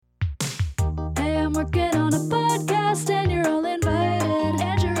I'm working on a podcast and you're all invited.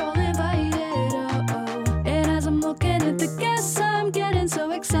 And you're all invited, oh, oh. And as I'm looking at the guests, I'm getting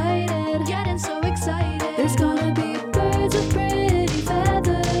so excited. Getting so excited. There's gonna be birds with pretty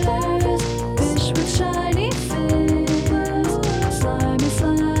feathers. Fish with shiny fins. Slimy,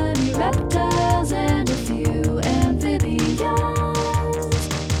 slimy reptiles and a few amphibians.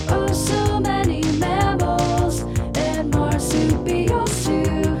 Oh, so many mammals and marsupials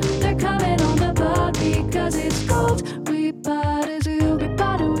too. They're coming on the pod because it's called We Bought a Zoo. We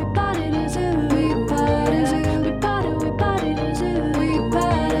bought a zoo. We bought a zoo. We bought a zoo. We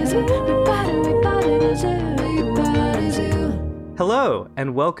bought a zoo. We bought a zoo. We bought a zoo. Hello,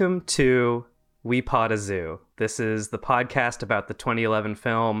 and welcome to We Bought a Zoo. This is the podcast about the 2011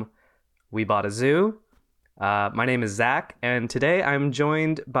 film We Bought a Zoo. My name is Zach, and today I'm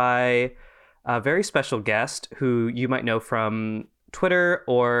joined by a very special guest who you might know from Twitter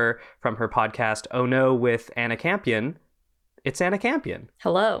or from her podcast, Oh No, with Anna Campion. It's Anna Campion.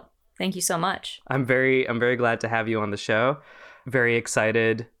 Hello. Thank you so much. I'm very glad to have you on the show. Very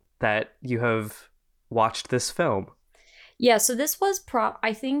excited that you have watched this film. Yeah, so this was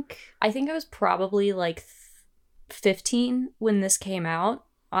I think I was probably like 15 when this came out.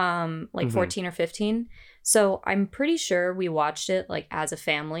 14 or 15. So I'm pretty sure we watched it like as a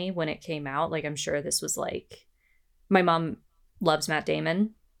family when it came out. Like I'm sure this was like, my mom loves Matt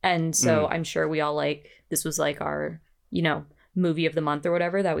Damon, and so I'm sure we all this was like our, movie of the month or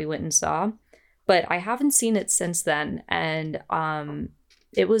whatever that we went and saw. But I haven't seen it since then, and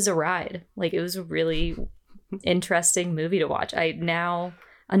it was a ride. Like it was a really interesting movie to watch. I now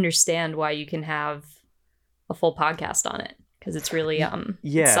understand why you can have a full podcast on it, because it's really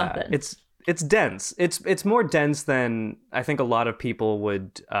it's something. It's dense. It's more dense than I think a lot of people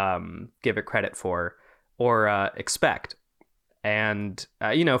would give it credit for or expect. And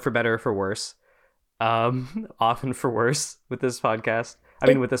for better or for worse, often for worse with this podcast.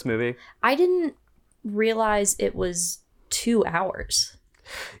 With this movie. I didn't realize it was 2 hours.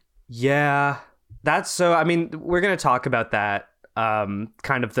 Yeah, that's so. We're gonna talk about that.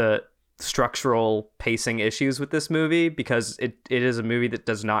 Kind of the structural pacing issues with this movie, because it is a movie that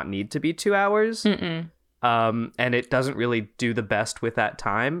does not need to be 2 hours. And it doesn't really do the best with that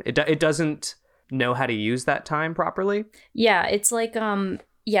time. It doesn't know how to use that time properly. Yeah, it's like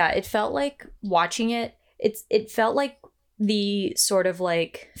it felt like watching it. It felt like the sort of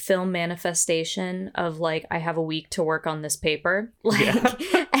like film manifestation of like, I have a week to work on this paper,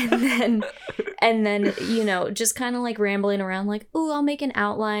 and then just kind of like rambling around like, oh, I'll make an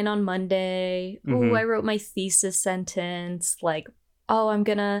outline on Monday. Oh, I wrote my thesis sentence. Like, oh, I'm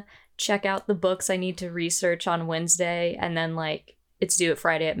gonna check out the books I need to research on Wednesday, and then like it's due at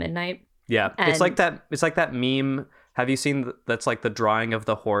Friday at midnight. Yeah, it's like that meme. Have you seen that's like the drawing of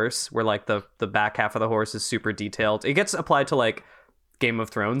the horse where like the back half of the horse is super detailed? It gets applied to like Game of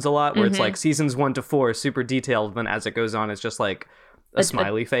Thrones a lot, where it's like seasons 1 to 4 super detailed, then as it goes on, it's just like a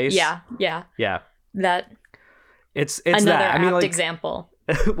smiley face. Yeah. That it's another that. apt example.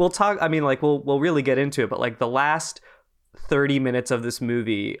 We'll talk. We'll really get into it, but like the last 30 minutes of this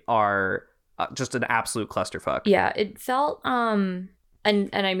movie are just an absolute clusterfuck. Yeah, it felt and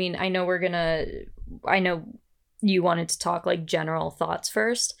I know you wanted to talk like general thoughts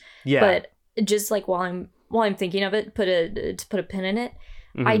first. Yeah. But just like while I'm thinking of it, to put a pin in it,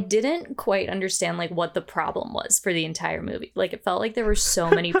 I didn't quite understand like what the problem was for the entire movie. Like it felt like there were so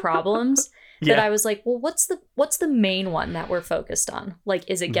many problems that I was like, well, what's the main one that we're focused on? Like,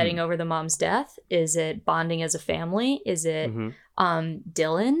 is it getting over the mom's death? Is it bonding as a family? Is it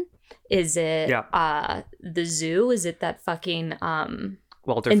Dylan? Is it the zoo? Is it that fucking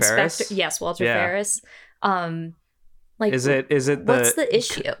Walter Ferris? Yes, Walter Ferris. Is it what's the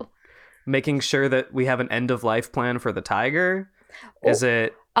issue? Making sure that we have an end of life plan for the tiger? Is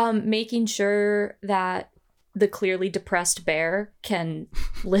it making sure that the clearly depressed bear can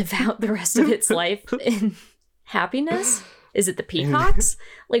live out the rest of its life in happiness? Is it the peacocks?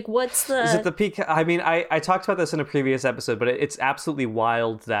 Like, what's the... Is it the peacock? I talked about this in a previous episode, but it's absolutely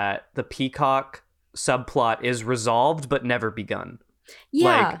wild that the peacock subplot is resolved but never begun.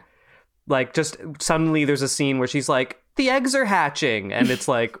 Yeah. Like just suddenly there's a scene where she's like, the eggs are hatching. And it's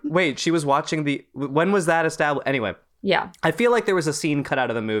like, wait, she was watching when was that established? Anyway. Yeah. I feel like there was a scene cut out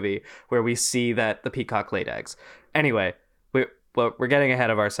of the movie where we see that the peacock laid eggs. Anyway, we're getting ahead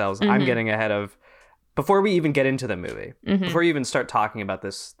of ourselves. I'm getting ahead of... Before we even get into the movie, before you even start talking about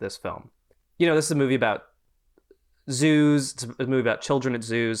this film, this is a movie about zoos. It's a movie about children at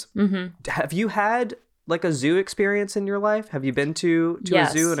zoos. Have you had like a zoo experience in your life? Have you been to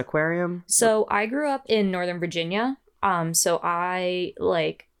Yes. a zoo, an aquarium? So I grew up in Northern Virginia. So I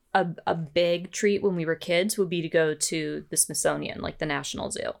a big treat when we were kids would be to go to the Smithsonian, like the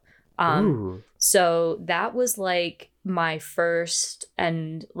National Zoo. Ooh. So that was like my first,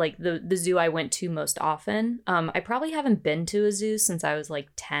 and like the zoo I went to most often. I probably haven't been to a zoo since I was like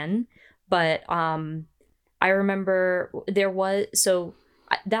 10, but I remember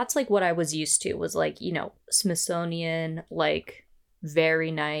that's like what I was used to, was like, you know, Smithsonian, like very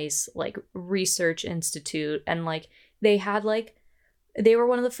nice, like research institute, and like they were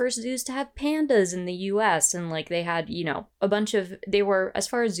one of the first zoos to have pandas in the US, and like they had, you know, they were, as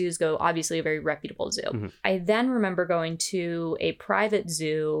far as zoos go, obviously a very reputable zoo. Mm-hmm. I then remember going to a private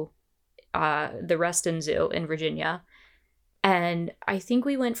zoo, the Reston Zoo in Virginia, and I think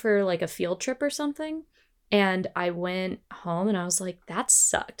we went for like a field trip or something. And I went home and I was like, that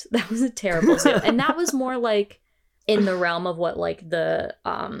sucked. That was a terrible zoo. And that was more like in the realm of what like the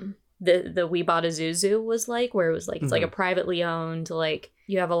We Bought a Zoo was like, where it was like, it's like a privately owned, like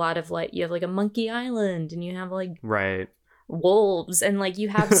you have a lot of like, you have like a Monkey Island, and you have like wolves, and like you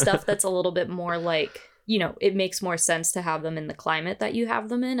have stuff that's a little bit more like, you know, it makes more sense to have them in the climate that you have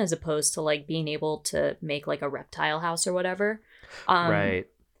them in, as opposed to like being able to make like a reptile house or whatever.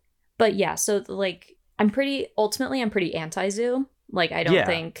 But yeah, so like I'm pretty anti-zoo. Like I don't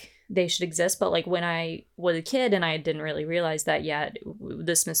think they should exist, but like when I was a kid and I didn't really realize that yet,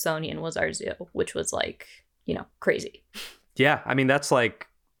 the Smithsonian was our zoo, which was like, you know, crazy. Yeah, I mean that's like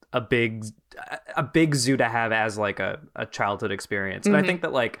a big zoo to have as like a childhood experience. And I think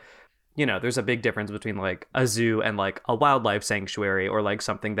that like, you know, there's a big difference between like a zoo and like a wildlife sanctuary, or like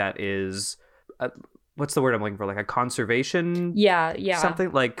something that is what's the word I'm looking for, like a conservation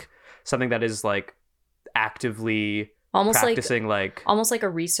something that is like actively almost practicing like almost like a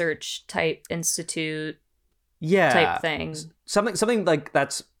research type institute type thing, something like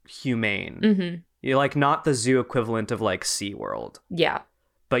that's humane. You're like not the zoo equivalent of like SeaWorld.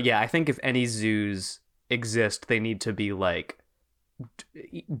 But yeah, I think if any zoos exist, they need to be like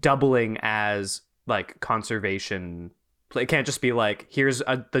doubling as like conservation. It can't just be like, here's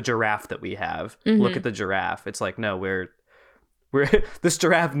the giraffe that we have, look at the giraffe. It's like, no, we're this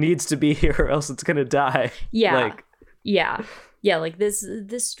giraffe needs to be here or else it's gonna die. Like this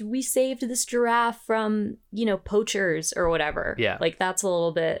we saved this giraffe from, you know, poachers or whatever. Like that's a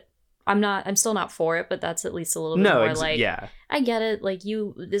little bit, I'm still not for it, but that's at least a little bit more I get it, like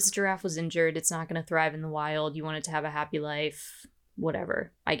this giraffe was injured, it's not gonna thrive in the wild, you want it to have a happy life,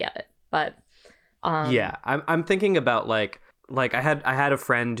 whatever. I get it. But I'm thinking about like I had a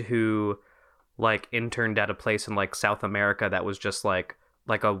friend who like interned at a place in like South America that was just like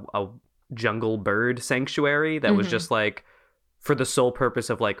a jungle bird sanctuary that was just like for the sole purpose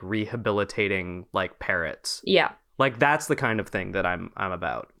of like rehabilitating like parrots. Like that's the kind of thing that I'm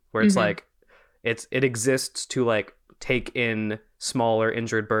about, where it's like it exists to like take in smaller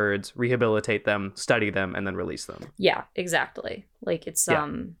injured birds, rehabilitate them, study them, and then release them. Yeah, exactly. Like it's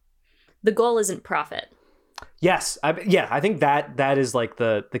the goal isn't profit. Yes. I think that is like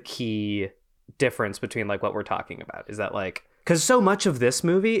the key difference between like what we're talking about, is that like, because so much of this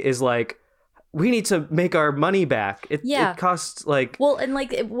movie is like, we need to make our money back. It costs like, well, and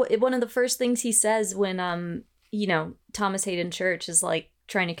like one of the first things he says when you know, Thomas Hayden Church is like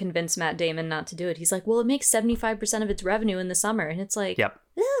trying to convince Matt Damon not to do it, he's like, well, it makes 75% of its revenue in the summer, and it's like, this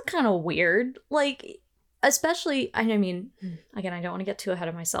is kind of weird. Like, especially, I mean, again, I don't want to get too ahead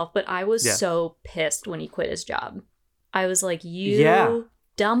of myself, but I was so pissed when he quit his job. I was like, you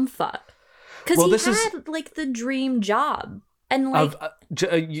dumb fuck. Because he had like the dream job. And like,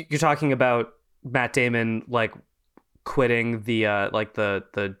 you're talking about Matt Damon like quitting the like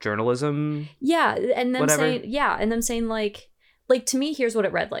the journalism. Yeah, and them saying like to me, here's what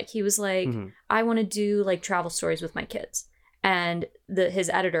it read like. He was like, I want to do like travel stories with my kids. And his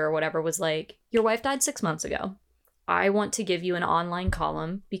editor or whatever was like, your wife died 6 months ago. I want to give you an online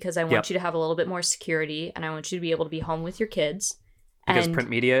column because I want you to have a little bit more security, and I want you to be able to be home with your kids. Because print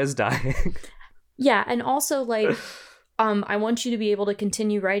media is dying. Yeah, and also like, I want you to be able to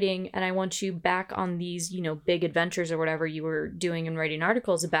continue writing, and I want you back on these, you know, big adventures or whatever you were doing and writing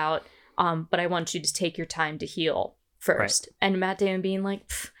articles about. But I want you to take your time to heal first. Right. And Matt Damon being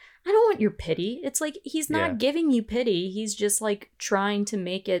like, I don't want your pity. It's like, he's not giving you pity. He's just like trying to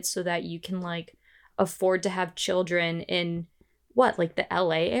make it so that you can like afford to have children in what, like the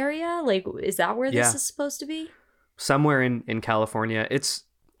LA area? Like, is that where this is supposed to be? Somewhere in California. It's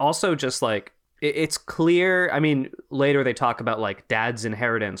also just like, it's clear. I mean, later they talk about like dad's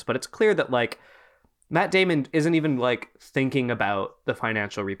inheritance, but it's clear that like Matt Damon isn't even like thinking about the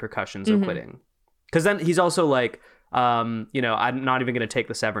financial repercussions of quitting. Because then he's also like, you know, I'm not even going to take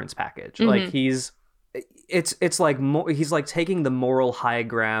the severance package. Like he's it's like he's like taking the moral high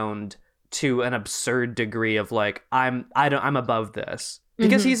ground to an absurd degree of like I'm above this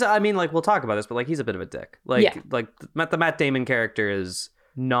because he's, I mean, like we'll talk about this, but like he's a bit of a dick. Like the Matt Damon character is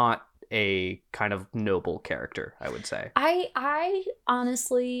not a kind of noble character, I would say. I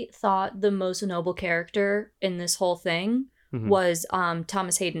honestly thought the most noble character in this whole thing was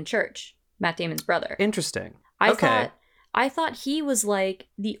Thomas Hayden Church, Matt Damon's brother. Interesting. I thought he was like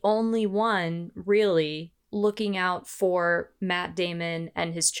the only one really looking out for Matt Damon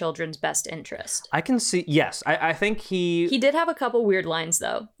and his children's best interest. I can see, yes. I think he did have a couple weird lines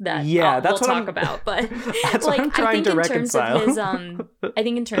though that that's we'll talk about, but that's like, what I'm trying to reconcile. I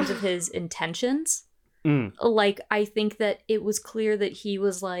think in terms of his intentions, like I think that it was clear that he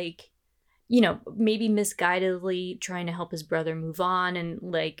was like, you know, maybe misguidedly trying to help his brother move on and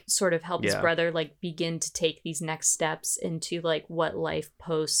like sort of help his brother like begin to take these next steps into like what life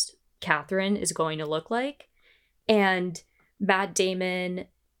post Catherine is going to look like. And Matt Damon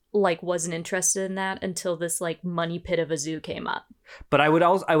like wasn't interested in that until this like money pit of a zoo came up. But I would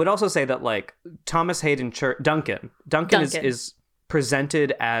also say that like Thomas Hayden Church, Duncan. Is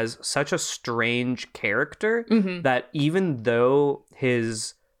presented as such a strange character that even though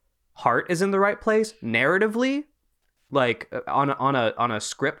his heart is in the right place narratively, like on a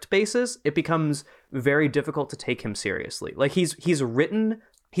script basis, it becomes very difficult to take him seriously. Like he's written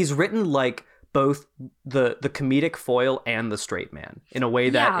like both the comedic foil and the straight man in a way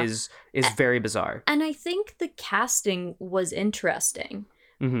that is very bizarre. And I think the casting was interesting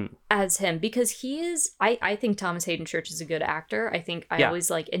as him because he is, I think Thomas Hayden Church is a good actor. I think I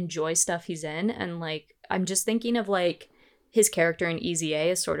always like enjoy stuff he's in, and like I'm just thinking of like his character in Easy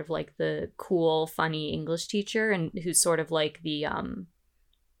A is sort of like the cool, funny English teacher, and who's sort of like the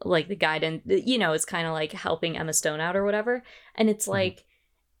guide, and you know, is kind of like helping Emma Stone out or whatever. And it's like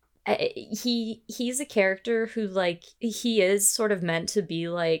he's a character who like he is sort of meant to be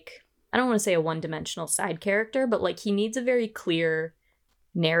like, I don't want to say a one-dimensional side character, but like he needs a very clear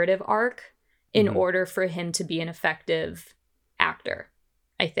narrative arc in order for him to be an effective actor,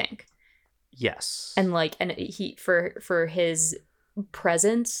 I think. Yes. And like, and he for his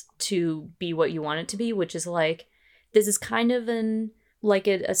presence to be what you want it to be, which is like, this is kind of a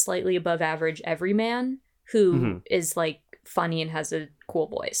slightly above average everyman who is like funny and has a cool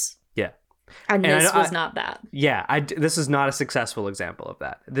voice. Yeah. And this was not that. Yeah, this is not a successful example of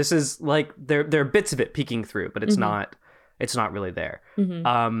that. This is like there are bits of it peeking through, but it's not really there.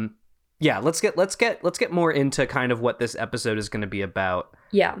 Yeah, let's get more into kind of what this episode is going to be about.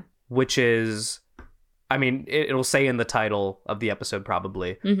 Yeah. Which is, I mean, it'll say in the title of the episode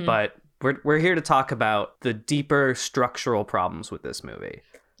probably, but we're here to talk about the deeper structural problems with this movie.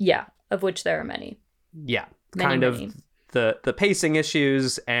 Yeah, of which there are many. Yeah, many. The pacing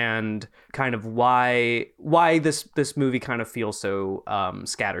issues and kind of why this movie kind of feels so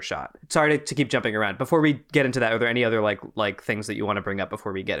scattershot. Sorry to keep jumping around. Before we get into that, are there any other like things that you want to bring up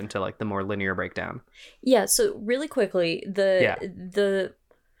before we get into like the more linear breakdown? Yeah, so really quickly,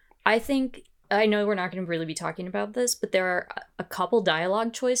 I think, I know we're not going to really be talking about this, but there are a couple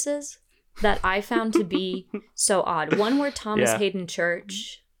dialogue choices that I found to be so odd. One where Thomas Hayden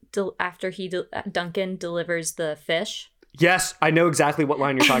Church, after Duncan delivers the fish. Yes, I know exactly what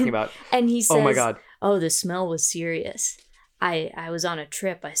line you're talking about. And he says, "Oh my God. Oh, the smell was serious. I was on a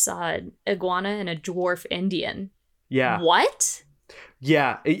trip. I saw an iguana and a dwarf Indian." Yeah. What?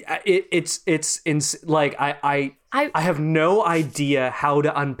 Yeah, it's like I have no idea how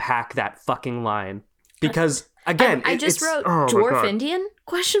to unpack that fucking line because again I just wrote dwarf Indian ?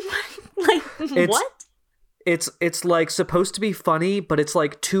 Like what? It's like supposed to be funny, but it's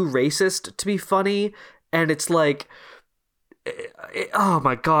like too racist to be funny, and it's like oh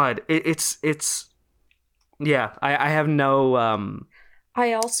my God, it's yeah. I have no I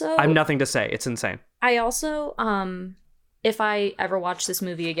have nothing to say. It's insane. I also if I ever watch this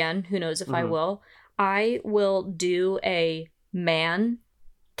movie again, who knows if I will do a man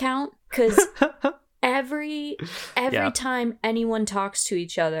count, because every time anyone talks to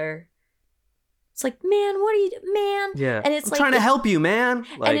each other, it's like, man, what are you, man? Yeah, and it's I'm like trying to help you, man.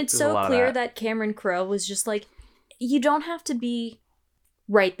 Like, and it's so clear that Cameron Crowe was just like, you don't have to be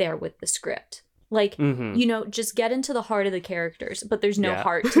right there with the script. Like, you know, just get into the heart of the characters, but there's no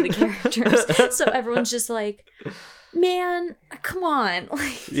heart to the characters. So everyone's just like, man, come on.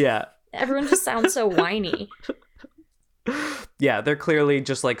 Like, yeah. Everyone just sounds so whiny. Yeah, they're clearly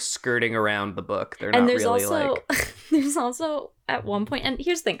just like skirting around the book. They're not really like... There's also at one point, and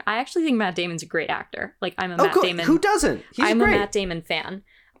here's the thing, I actually think Matt Damon's a great actor. Like, I'm a Matt Damon... Who doesn't? I'm great. A Matt Damon fan.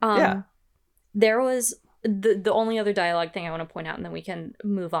 There was the only other dialogue thing I want to point out, and then we can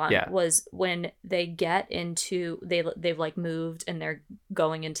move on, Yeah. was when they get into they've like moved and they're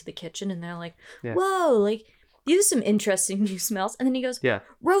going into the kitchen and they're like, Yeah. whoa, like these are some interesting new smells. And then he goes, Yeah.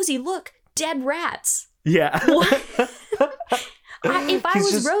 Rosie, look, dead rats. Yeah. What? If I He's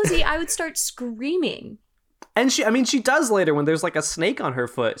was just- Rosie, I would start screaming. And she does later when there's like a snake on her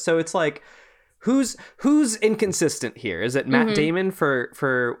foot. So it's like, who's inconsistent here? Is it Matt Mhm. Damon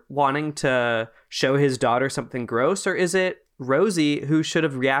for wanting to show his daughter something gross, or is it Rosie who should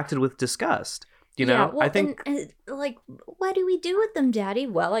have reacted with disgust? You know, Yeah, well, I think and, like, what do we do with them, Daddy?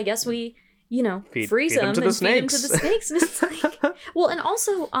 Well, I guess we, Feed- freeze feed 'em them to and the feed them to snakes. the snakes. And it's like, well, and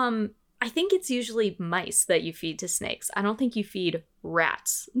also, I think it's usually mice that you feed to snakes. I don't think you feed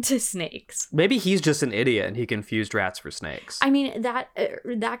rats to snakes. maybe he's just an idiot and he confused rats for snakes. I mean,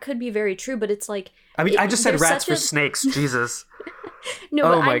 that could be very true, but it's like, I just said there's rats such for snakes. Jesus. no.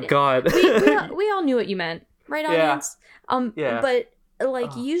 Oh but my god. we all knew what you meant, right, Yeah. audience? Yeah. But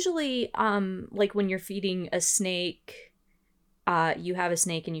like Oh. usually, like when you're feeding a snake, you have a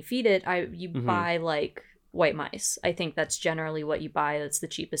snake and you feed it. You Mhm. buy like white mice. I think that's generally what you buy. That's the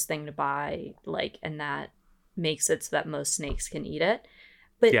cheapest thing to buy. Like, and that makes it so that most snakes can eat it.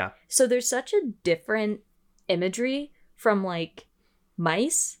 But Yeah. so there's such a different imagery from like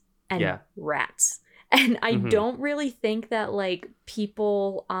mice and Yeah. rats. And I Mhm. don't really think that like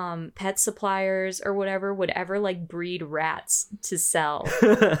people, pet suppliers or whatever would ever like breed rats to sell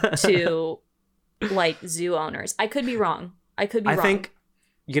to like zoo owners. I could be wrong. I could be I wrong. think,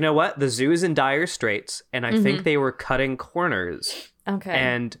 you know what? The zoo is in dire straits, and I think they were cutting corners. Okay.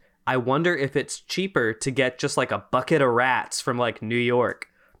 And I wonder if it's cheaper to get just like a bucket of rats from like New York.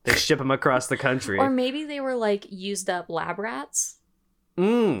 They ship them across the country. or maybe they were like used up lab rats.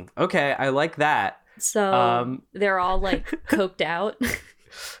 Okay, I like that. So they're all like coked out.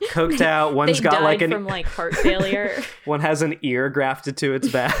 Coked out. One's They got died like from like heart failure. one has an ear grafted to its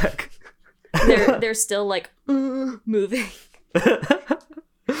back. they're still like moving. One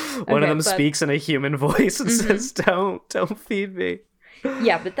of Okay, them but- speaks in a human voice and says, "Don't feed me."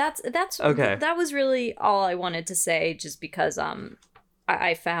 Yeah, but that's Okay. That was really all I wanted to say, just because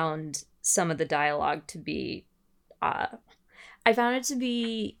I found some of the dialogue to be I found it to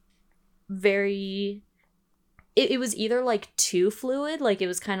be very it was either like too fluid, like it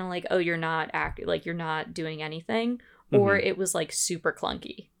was kind of like, oh, you're not acting, like you're not doing anything, or it was like super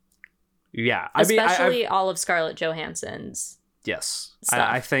clunky. Yeah, Especially all of Scarlett Johansson's. yes. stuff.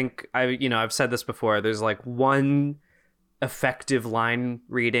 I think I've said this before. There's like one effective line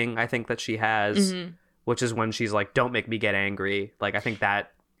reading I think that she has, Mhm. which is when she's like, "Don't make me get angry." Like I think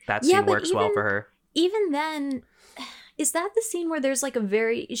that Yeah, scene but works well even- for her. Even then, is that the scene where there's like a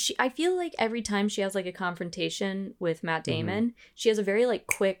very I feel like every time she has like a confrontation with Matt Damon, she has a very like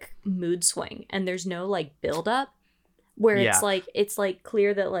quick mood swing, and there's no like build up where Yeah. it's like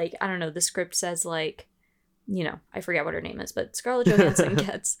clear that like, I don't know, the script says like, I forget what her name is, but Scarlett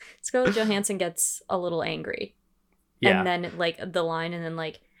Johansson gets a little angry. Yeah. And then like the line, and then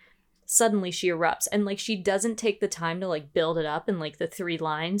like suddenly she erupts, and like she doesn't take the time to like build it up in like the 3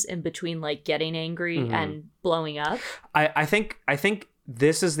 lines in between like getting angry and blowing up. I think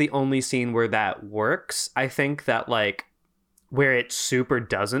this is the only scene where that works. I think that like where it super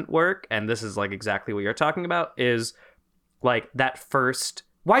doesn't work, and this is like exactly what you're talking about, is like that first,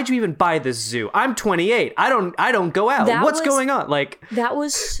 why'd you even buy this zoo? I'm 28. I don't go out. That What's was- going on? Like That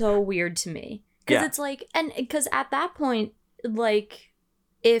was so weird to me, because Yeah. it's like, and because at that point, like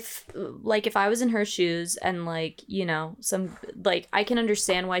if I was in her shoes and like, some like, I can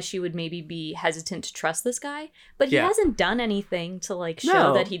understand why she would maybe be hesitant to trust this guy, but he Yeah. hasn't done anything to like show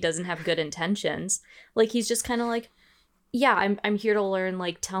No. that he doesn't have good intentions. Like he's just kind of like, yeah, I'm here to learn,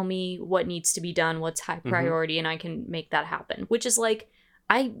 like tell me what needs to be done, what's high priority, and I can make that happen. Which is like,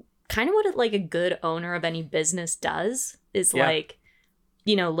 I kind of what like a good owner of any business does, is Yeah. like,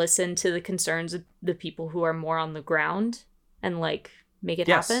 listen to the concerns of the people who are more on the ground and like make it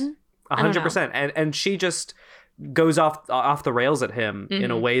Yes. happen. I don't know. 100%. And she just goes off the rails at him in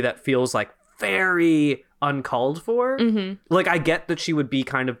a way that feels like very uncalled for. Like I get that she would be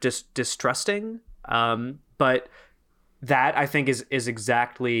kind of distrusting, but that I think is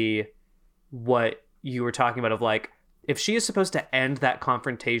exactly what you were talking about, of like, if she is supposed to end that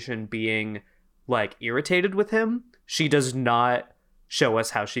confrontation being like irritated with him, she does not show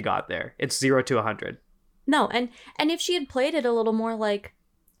us how she got there. It's 0 to 100. No, and if she had played it a little more like,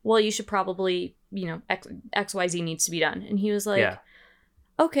 well, you should probably, XYZ needs to be done. And he was like, Yeah.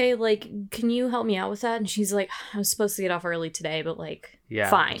 okay, like, can you help me out with that? And she's like, I was supposed to get off early today, but like, Yeah.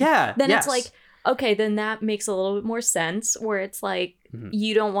 fine. Yeah. Then yes. it's like, okay, then that makes a little bit more sense, where it's like,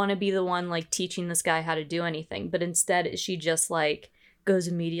 you don't want to be the one like teaching this guy how to do anything, but instead she just like goes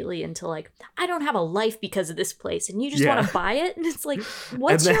immediately into like, I don't have a life because of this place, and you just want to buy it, and it's like,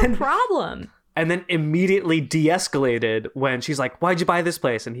 what's your problem? And then immediately de-escalated when she's like, why'd you buy this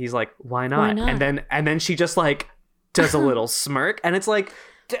place? And he's like, why not? Why not? And then she just like does a little smirk, and it's like,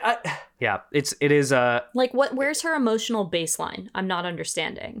 it is like, where's her emotional baseline? I'm not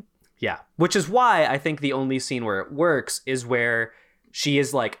understanding. Yeah, which is why I think the only scene where it works is where she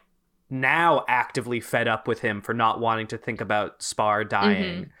is like now actively fed up with him for not wanting to think about Spar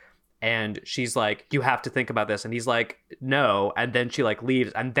dying. And she's like, you have to think about this. And he's like, no. And then she like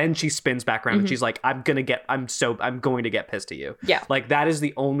leaves. And then she spins back around and she's like, I'm going to get pissed at you. Yeah. Like that is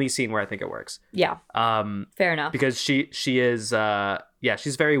the only scene where I think it works. Yeah. Fair enough. Because she is,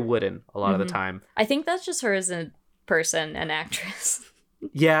 she's very wooden a lot of the time. I think that's just her as a person and actress.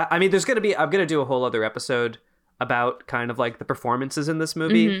 Yeah. I mean, I'm going to do a whole other episode about kind of like the performances in this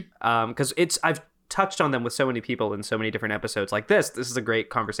movie. Because I've touched on them with so many people in so many different episodes like this is a great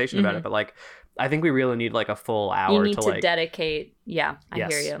conversation about it, but like I think we really need like a full hour you need to like dedicate. I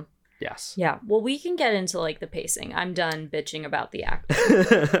hear you. Yes. Yeah, well, we can get into like the pacing. I'm done bitching about the acting.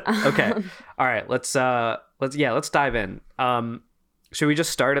 Okay. All right, let's dive in. Should we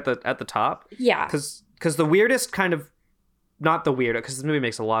just start at the top? Yeah, because the weirdest kind of, not the weird, because this movie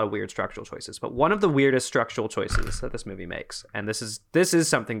makes a lot of weird structural choices, but one of the weirdest structural choices that this movie makes, and this is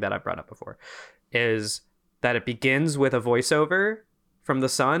something that I've brought up before, is that it begins with a voiceover from the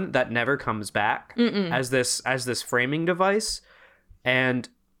son that never comes back as this framing device, and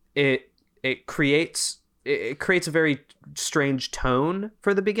it creates a very strange tone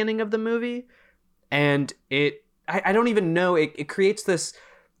for the beginning of the movie, and I don't even know, it creates this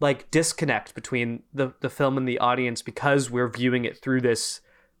like disconnect between the film and the audience because we're viewing it through this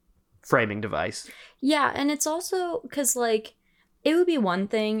framing device. Yeah, and it's also because like it would be one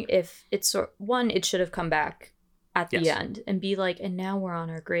thing if it should have come back at the end and be like, and now we're on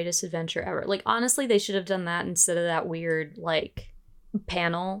our greatest adventure ever. Like honestly, they should have done that instead of that weird like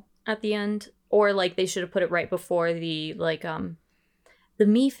panel at the end, or like they should have put it right before the like the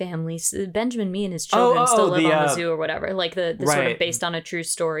Mee family, Benjamin Mee and his children still live on the zoo or whatever, like the right. Sort of based on a true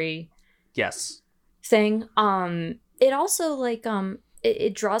story thing. It also like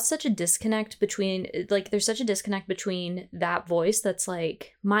it draws such a disconnect between, like there's such a disconnect between that voice that's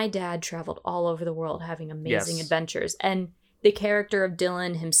like, my dad traveled all over the world having amazing adventures, and the character of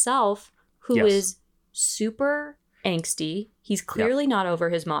Dylan himself, who is super angsty. He's clearly not over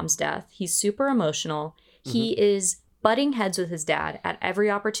his mom's death. He's super emotional. He is butting heads with his dad at every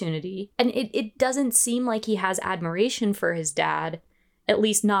opportunity. And it doesn't seem like he has admiration for his dad. At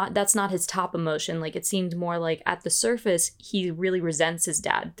least that's not his top emotion. Like it seemed more like at the surface, he really resents his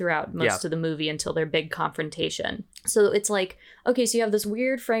dad throughout most of the movie until their big confrontation. So it's like, okay, so you have this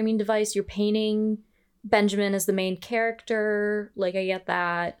weird framing device. You're painting Benjamin as the main character. Like I get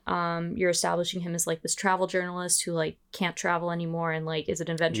that. You're establishing him as like this travel journalist who like can't travel anymore and like is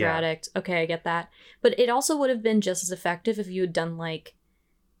an adventure addict. Okay, I get that. But it also would have been just as effective if you had done like,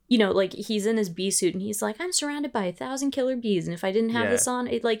 you know, like he's in his bee suit and he's like, I'm surrounded by 1,000 killer bees, and if I didn't have this on,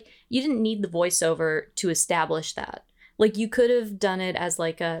 it like, you didn't need the voiceover to establish that. Like you could have done it as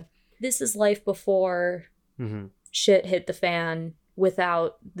like this is life before shit hit the fan,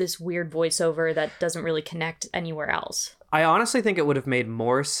 without this weird voiceover that doesn't really connect anywhere else. I honestly think it would have made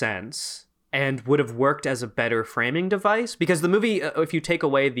more sense and would have worked as a better framing device, because the movie, if you take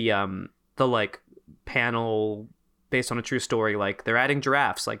away the like panel based on a true story, like they're adding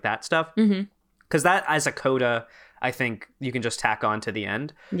giraffes, like that stuff, because that as a coda, I think you can just tack on to the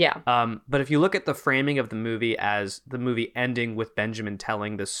end. But if you look at the framing of the movie as the movie ending with Benjamin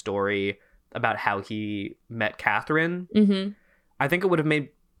telling this story about how he met Catherine, I think it would have made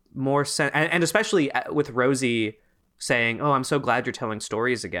more sense, and especially with Rosie saying, oh, I'm so glad you're telling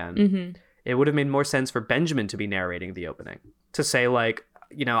stories again. It would have made more sense for Benjamin to be narrating the opening, to say like,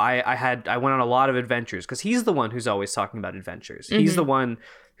 you know, I went on a lot of adventures, because he's the one who's always talking about adventures. He's the one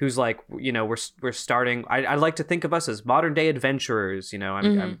who's like, you know, we're starting, I like to think of us as modern day adventurers, you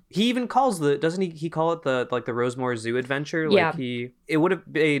know. He even calls doesn't he call it the Rosemore Zoo adventure? Like it would have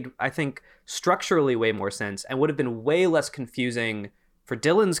made, I think, structurally way more sense, and would have been way less confusing for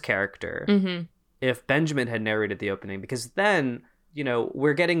Dylan's character if Benjamin had narrated the opening, because then, you know,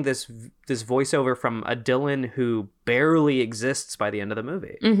 we're getting this voiceover from a Dylan who barely exists by the end of the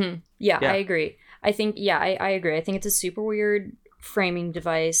movie. I agree. I think, I agree. I think it's a super weird framing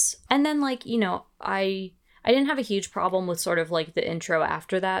device. And then, like, you know, I didn't have a huge problem with sort of like the intro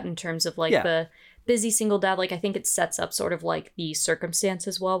after that, in terms of like busy single dad. Like, I think it sets up sort of like the circumstance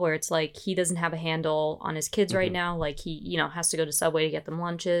as well, where it's like he doesn't have a handle on his kids right now. Like, he, you know, has to go to Subway to get them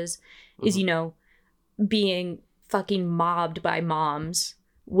lunches. Is, you know, being fucking mobbed by moms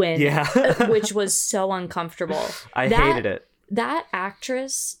when, which was so uncomfortable. I hated it. That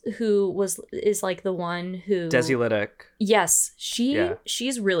actress who is like the one who Desi Liddick. Yes,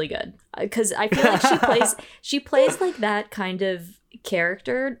 she's really good, because I feel like she plays like that kind of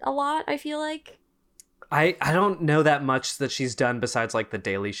character a lot. I feel like I don't know that much that she's done besides like The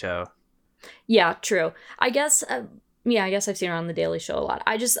Daily Show. Yeah, true. I guess I guess I've seen her on The Daily Show a lot.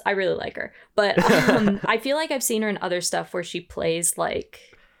 I really like her, but I feel like I've seen her in other stuff where she plays like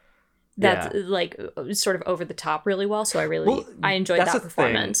that's like sort of over the top really well. So I enjoyed that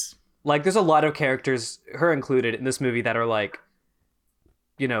performance. Like, there's a lot of characters, her included, in this movie that are like,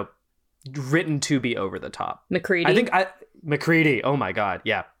 you know, written to be over the top. McCready. McCready. Oh my God.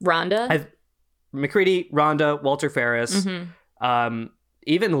 Yeah. Rhonda. McCready, Rhonda, Walter Ferris,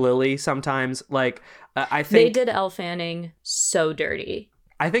 even Lily sometimes. Like, I think they did Elle Fanning so dirty.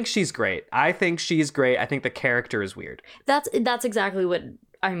 I think she's great. I think the character is weird. That's exactly what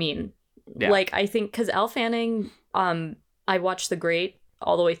I mean. Yeah. Like, I think because Elle Fanning, I watched The Great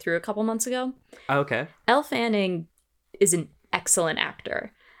all the way through a couple months ago. Okay. Elle Fanning is an excellent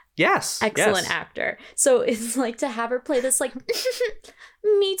actor. Yes. Excellent actor. So it's like to have her play this like,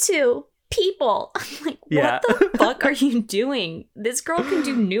 me too, people. I'm like, what the fuck are you doing? This girl can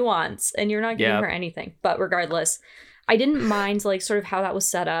do nuance and you're not giving her anything. But regardless, I didn't mind like sort of how that was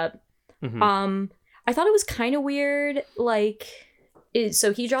set up. I thought it was kind of weird. Like,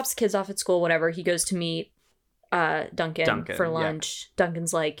 so he drops the kids off at school, whatever. He goes to meet Duncan for lunch.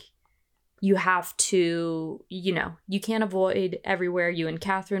 Duncan's like, you have to, you know, you can't avoid everywhere you and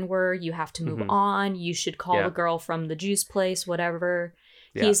Catherine were. You have to move on. You should call the girl from the juice place, whatever.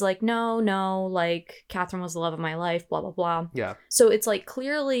 Yeah. He's like, no, like, Catherine was the love of my life, blah, blah, blah. Yeah. So it's like,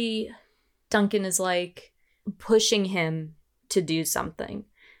 clearly Duncan is like pushing him to do something.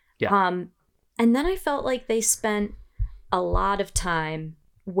 Yeah. And then I felt like they spent a lot of time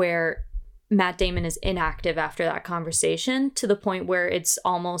where Matt Damon is inactive after that conversation, to the point where it's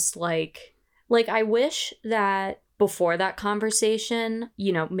almost like I wish that before that conversation,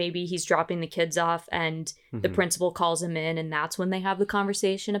 you know, maybe he's dropping the kids off and the principal calls him in and that's when they have the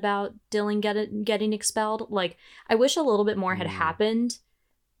conversation about Dylan getting expelled. Like, I wish a little bit more had happened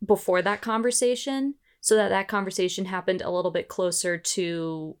before that conversation, so that conversation happened a little bit closer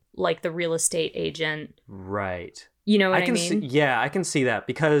to like the real estate agent. Right. You know what I mean? I can see that,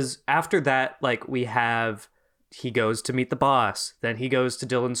 because after that, like, he goes to meet the boss, then he goes to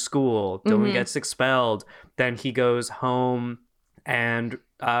Dylan's school, Dylan gets expelled, then he goes home and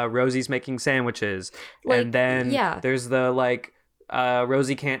Rosie's making sandwiches, like, and then there's the like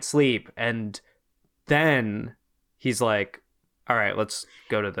Rosie can't sleep, and then he's like, all right, let's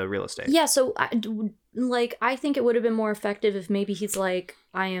go to the real estate. Yeah, so I think it would have been more effective if maybe he's like,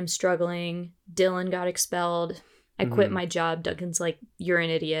 I am struggling, Dylan got expelled, I quit my job. Duncan's like, you're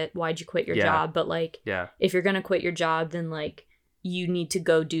an idiot. Why'd you quit your job? But like, if you're going to quit your job, then like, you need to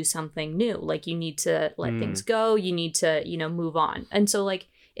go do something new. Like, you need to let things go. You need to, you know, move on. And so like,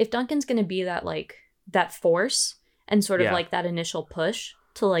 if Duncan's going to be that, like, that force and sort of like that initial push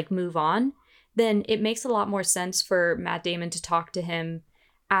to like move on, then it makes a lot more sense for Matt Damon to talk to him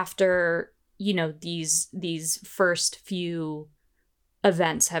after, you know, these first few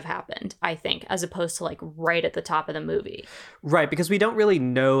events have happened, I think, as opposed to like right at the top of the movie. Right, because we don't really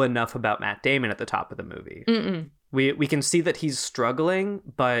know enough about Matt Damon at the top of the movie. We can see that he's struggling,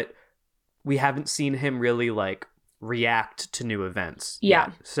 but we haven't seen him really like react to new events. Yeah.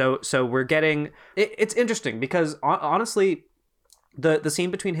 Yet. So we're getting it's interesting because honestly, the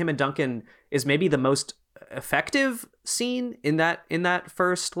scene between him and Duncan is maybe the most effective scene in that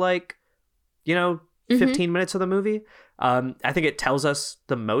first, like, you know, 15 minutes of the movie. I think it tells us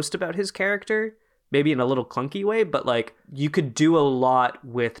the most about his character, maybe in a little clunky way, but like, you could do a lot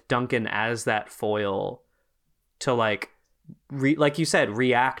with Duncan as that foil to like, like you said,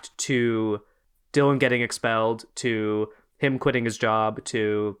 react to Dylan getting expelled, to him quitting his job,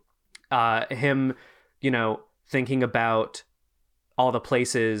 to him, you know, thinking about all the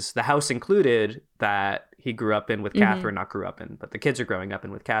places, the house included, that he grew up in with Catherine, not grew up in, but the kids are growing up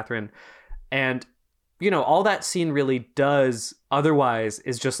in with Catherine. And, you know, all that scene really does otherwise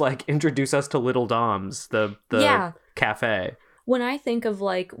is just like introduce us to Little Dom's, the cafe. When I think of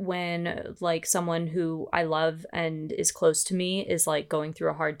like when like someone who I love and is close to me is like going through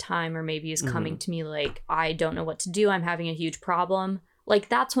a hard time, or maybe is coming to me like, I don't know what to do, I'm having a huge problem, like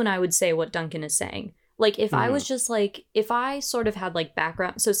that's when I would say what Duncan is saying. Like if I was just like, if I sort of had like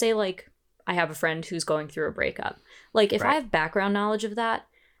background, so say like I have a friend who's going through a breakup. Like, if I have background knowledge of that,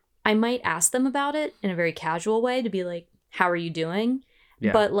 I might ask them about it in a very casual way to be like, how are you doing?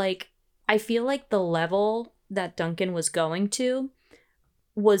 Yeah. But, like, I feel like the level that Duncan was going to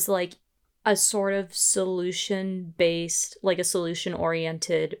was, like, a sort of solution-based, like a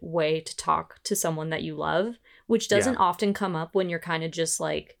solution-oriented way to talk to someone that you love, which doesn't often come up when you're kind of just,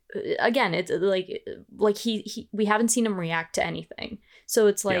 like, again, it's like he we haven't seen him react to anything. So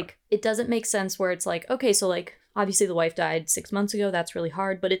it's like, it doesn't make sense where it's like, okay, so, like, obviously the wife died 6 months ago. That's really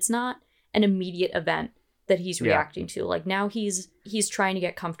hard, but it's not an immediate event that he's reacting to. Like, now he's trying to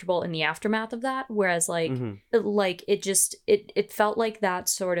get comfortable in the aftermath of that. Whereas, like, like it felt like that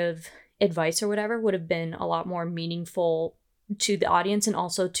sort of advice or whatever would have been a lot more meaningful to the audience and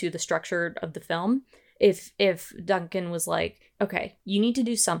also to the structure of the film if Duncan was like, okay, you need to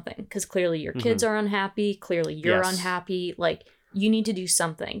do something because clearly your kids are unhappy, clearly you're unhappy, like, you need to do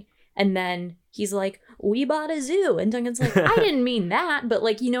something. And then he's like, we bought a zoo. And Duncan's like, I didn't mean that. But,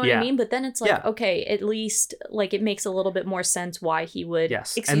 like, you know what I mean? But then it's like, okay, at least, like, it makes a little bit more sense why he would,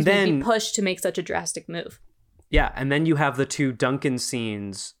 be pushed to make such a drastic move. Yeah, and then you have the two Duncan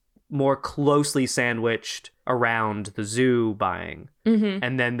scenes more closely sandwiched around the zoo buying.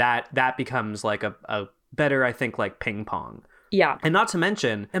 And then that becomes, like, a better, I think, like, ping pong. Yeah. And not to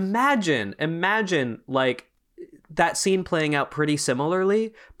mention, imagine, like, that scene playing out pretty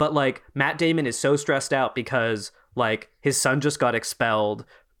similarly, but, like, Matt Damon is so stressed out because, like, his son just got expelled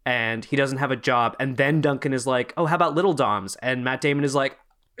and he doesn't have a job, and then Duncan is like, oh, how about Little Doms? And Matt Damon is like,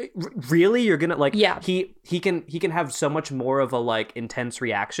 really? You're gonna, like, he can have so much more of a, like, intense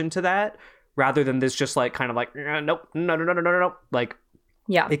reaction to that rather than this just, like, kind of like, nope, no, like,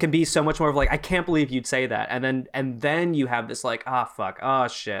 it can be so much more of, like, I can't believe you'd say that, and then you have this, like, fuck,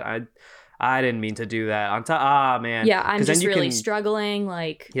 shit, I didn't mean to do that. On top, man. Yeah, I'm just really struggling.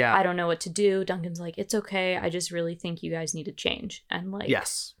 Like, I don't know what to do. Duncan's like, it's okay. I just really think you guys need to change. And, like,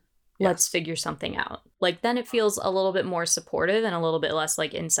 let's figure something out. Like, then it feels a little bit more supportive and a little bit less,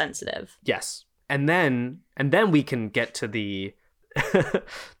 like, insensitive. Yes. And then we can get to the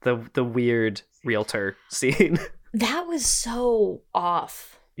the weird realtor scene. That was so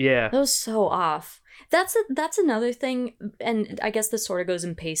off. Yeah. That was so off. That's another thing, and I guess this sort of goes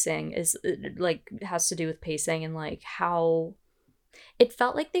in pacing, is, like, has to do with pacing and, like, how it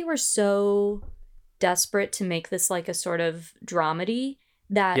felt like they were so desperate to make this, like, a sort of dramedy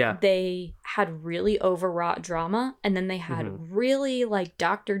that they had really overwrought drama, and then they had really, like,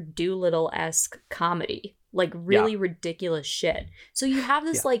 Dr. Dolittle-esque comedy, like, really ridiculous shit. So you have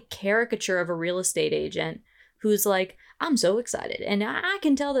this like caricature of a real estate agent who's like, I'm so excited, and I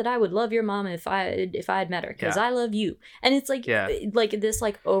can tell that I would love your mom if I had met her because I love you. And it's like like this,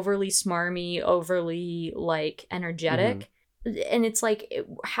 like, overly smarmy, overly, like, energetic. And it's like,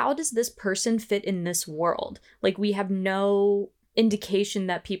 how does this person fit in this world? Like, we have no indication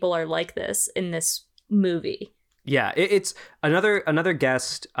that people are like this in this movie. Yeah, it's another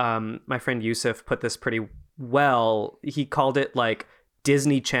guest, my friend Yusuf, put this pretty well. He called it, like,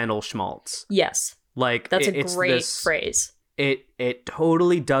 Disney Channel schmaltz. Yes. Like, that's a great phrase. It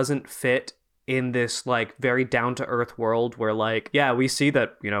totally doesn't fit in this, like, very down to earth world where, like, we see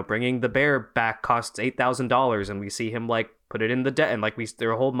that, you know, bringing the bear back costs $8,000, and we see him, like, put it in the debt, and, like,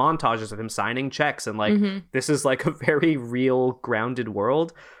 there are whole montages of him signing checks, and, like, this is, like, a very real, grounded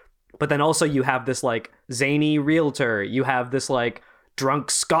world. But then also you have this, like, zany realtor, you have this, like,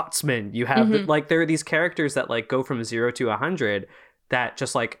 drunk Scotsman, you have like, there are these characters that, like, go from 0 to 100 that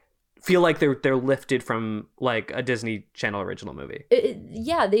just, like, feel like they're lifted from, like, a Disney Channel original movie.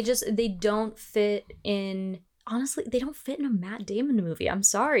 They don't fit in. Honestly, they don't fit in a Matt Damon movie. I'm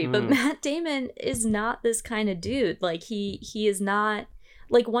sorry, but Matt Damon is not this kind of dude. Like, he is not.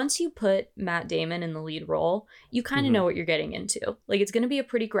 Like, once you put Matt Damon in the lead role, you kind of know what you're getting into. Like, it's going to be a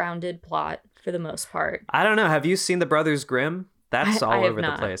pretty grounded plot for the most part. I don't know. Have you seen The Brothers Grimm? That's all over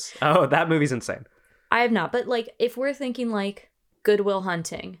the place. Oh, that movie's insane. I have not. But, like, if we're thinking, like, Good Will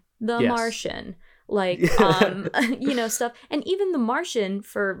Hunting, The Martian, like, you know, stuff. And even The Martian,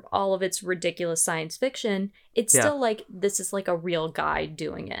 for all of its ridiculous science fiction, it's still, like, this is, like, a real guy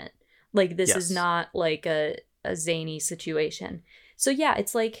doing it. Like, this is not, like, a zany situation. So, yeah,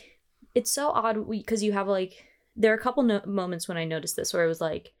 it's, like, it's so odd because you have, like, there are a couple moments when I noticed this where it was,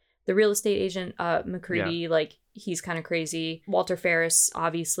 like, the real estate agent, McCready, like, he's kind of crazy. Walter Ferris,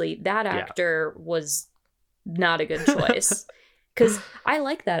 obviously, that actor was not a good choice. Because I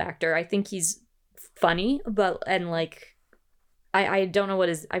like that actor. I think he's funny, and, like, I don't know what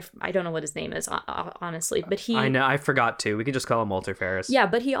I don't know what his name is, honestly. But I know, I forgot to. We could just call him Walter Ferris. Yeah,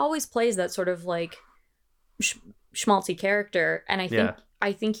 but he always plays that sort of, like, schmaltzy character, and I think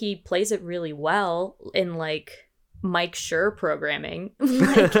I think he plays it really well in like Mike Schur programming.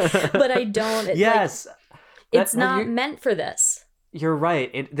 Like, but I don't. Yes. Like, it's not meant for this. You're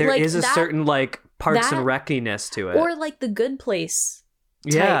right. There Like, is a certain like Parks and that- Rec-iness to it. Or like the Good Place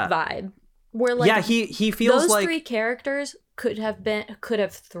type vibe. Where like he feels those like 3 characters could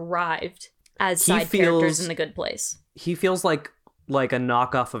have thrived as He side characters feels- in the Good Place. he feels like a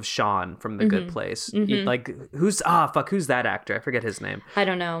knockoff of Sean from The Good Place. Mhm. Like who's that actor? I forget his name. I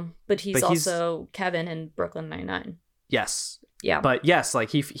don't know, but he's But he's- also Kevin in Brooklyn Nine-Nine. Yes. Yeah. But yes, like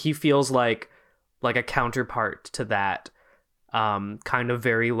he feels like a counterpart to that kind of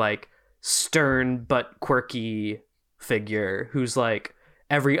very like stern but quirky figure who's like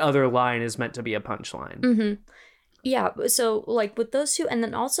every other line is meant to be a punchline. Mm-hmm. Yeah, so like with those two, and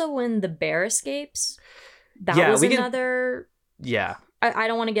then also when the bear escapes, that was another. Yeah. I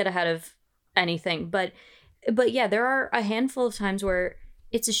don't want to get ahead of anything, but yeah, there are a handful of times where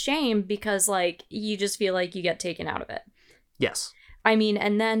it's a shame because like you just feel like you get taken out of it. Yes. I mean,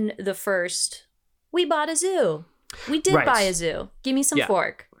 and then the first, we bought a zoo. We did Right. buy a zoo. Give me some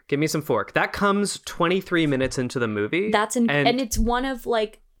fork. Give me some fork. That comes 23 minutes into the movie. And it's one of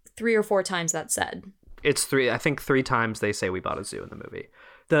like 3 or 4 times that's said. It's 3. I think 3 times they say we bought a zoo in the movie.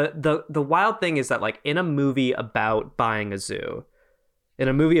 The wild thing is that like in a movie about buying a zoo, in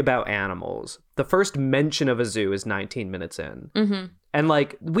a movie about animals, the first mention of a zoo is 19 minutes in. Mm-hmm. And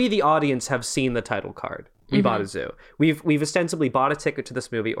like we, the audience, have seen the title card. We bought a zoo. We've ostensibly bought a ticket to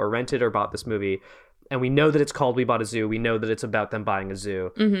this movie or rented or bought this movie. And we know that it's called We Bought a Zoo. We know that it's about them buying a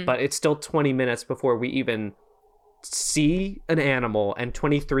zoo. Mm-hmm. But it's still 20 minutes before we even see an animal and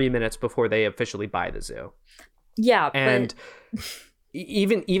 23 minutes before they officially buy the zoo. Yeah. And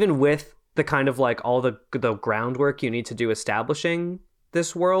even with the kind of like all the groundwork you need to do establishing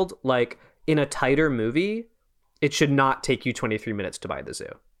this world, like in a tighter movie, it should not take you 23 minutes to buy the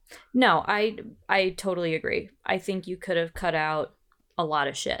zoo. No, I totally agree. I think you could have cut out a lot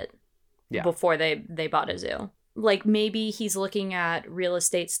of shit before they bought a zoo. Like maybe he's looking at real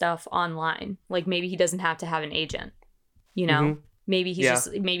estate stuff online. Like maybe he doesn't have to have an agent. You know? Mhm. Maybe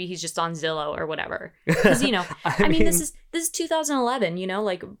he's just on Zillow or whatever. Because you know, I mean this is 2011, you know,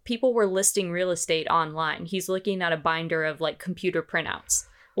 like people were listing real estate online. He's looking at a binder of like computer printouts.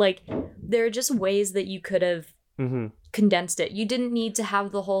 Like there are just ways that you could have condensed it. You didn't need to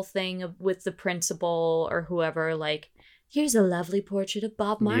have the whole thing with the principal or whoever like, here's a lovely portrait of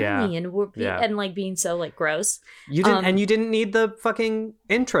Bob Marley and like being so like gross. You didn't and you didn't need the fucking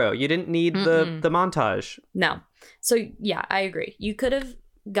intro. You didn't need the montage. No. So yeah, I agree. You could have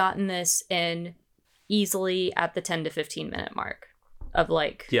gotten this in easily at the 10 to 15 minute mark of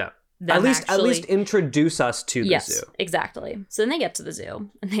like At least introduce us to the zoo. Exactly. So then they get to the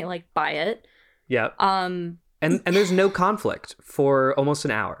zoo and they like buy it. Yeah. And there's no conflict for almost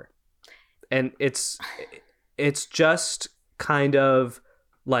an hour. And it's just kind of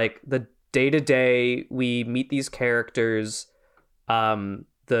like the day-to-day we meet these characters. We are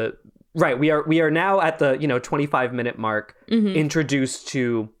now at the 25-minute mark, introduced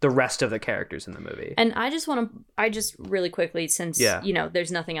to the rest of the characters in the movie. And I just really quickly, since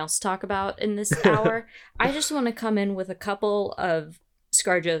there's nothing else to talk about in this hour, I just want to come in with a couple of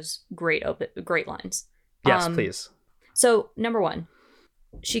ScarJo's great lines. Yes, please. So, number 1,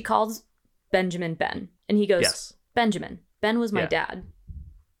 she calls Benjamin Ben, and he goes, yes. Benjamin, Ben was my dad.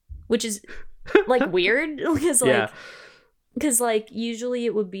 Which is, like, weird, because, like, because, like, usually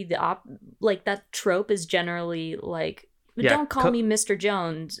it would be like, that trope is generally, like, don't call me Mr.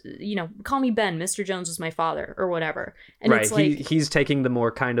 Jones, call me Ben, Mr. Jones was my father, or whatever. And right, it's, like... he's taking the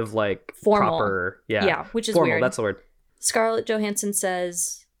more kind of, like, formal. Proper... Yeah, which is formal, weird. That's the word. Scarlett Johansson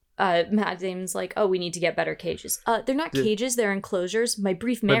says... Matt Damon's like, oh, we need to get better cages. They're not cages, they're enclosures. My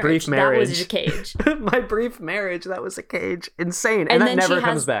brief marriage. That was a cage. My brief marriage, that was a cage. Insane. And that never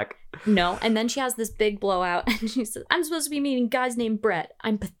comes back. No, and then she has this big blowout and she says, I'm supposed to be meeting a guys named Brett.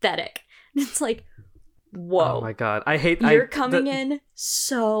 I'm pathetic. And it's like, whoa. Oh my god. I hate You're coming in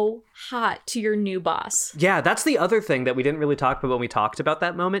so hot to your new boss. Yeah, that's the other thing that we didn't really talk about when we talked about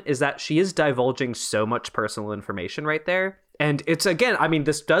that moment, is that she is divulging so much personal information right there. And it's, again, I mean,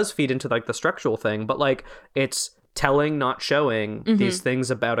 this does feed into like the structural thing, but like it's telling, not showing these things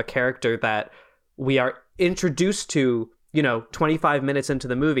about a character that we are introduced to, 25 minutes into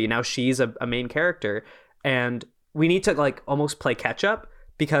the movie. Now she's a main character, and we need to like almost play catch up,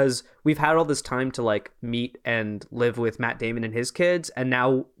 because we've had all this time to like meet and live with Matt Damon and his kids, and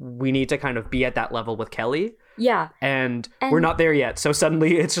now we need to kind of be at that level with Kelly. Yeah. And we're not there yet. So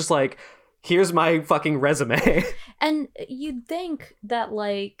suddenly it's just like, here's my fucking resume. And you'd think that,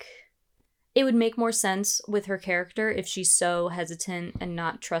 like, it would make more sense with her character if she's so hesitant and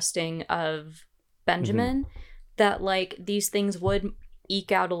not trusting of Benjamin that like these things would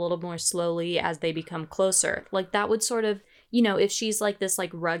eke out a little more slowly as they become closer. Like that would sort of, you know, if she's like this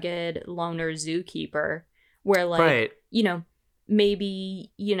like rugged loner zookeeper where like, Right. you know,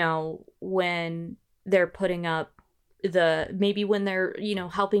 maybe, you know, when they're putting up maybe when they're, you know,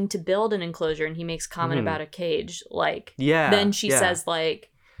 helping to build an enclosure and he makes comment about a cage, like, then she says like,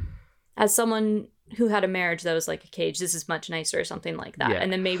 as someone who had a marriage that was like a cage, this is much nicer or something like that.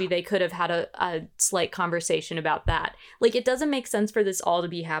 And then maybe they could have had a slight conversation about that. Like, it doesn't make sense for this all to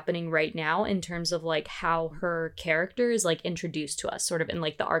be happening right now in terms of like how her character is like introduced to us, sort of in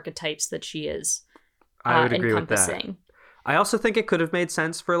like the archetypes that she is I would agree with that. encompassing. I also think it could have made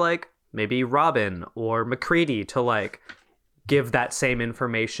sense for like maybe Robin or McCready to like give that same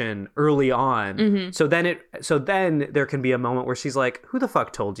information early on. So then there can be a moment where she's like, who the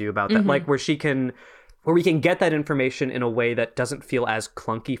fuck told you about that? Like where we can get that information in a way that doesn't feel as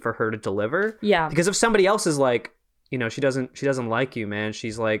clunky for her to deliver. Yeah. Because if somebody else is like, you know, she doesn't like you, man.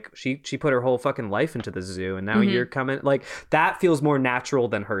 She's like, she put her whole fucking life into the zoo and now you're coming, like that feels more natural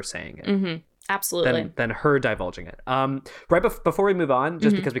than her saying it. Absolutely. Than her divulging it. Before we move on,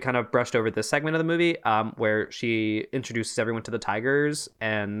 just because we kind of brushed over this segment of the movie, where she introduces everyone to the tigers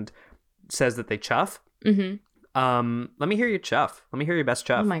and says that they chuff. Let me hear your chuff. Let me hear your best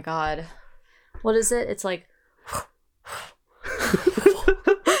chuff. Oh my god, what is it? It's like,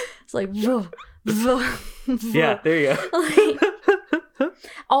 it's like, yeah, there you go. Like,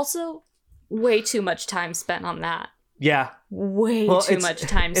 also, way too much time spent on that. Yeah, way too much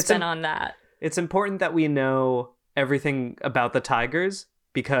time spent on that. It's important that we know everything about the tigers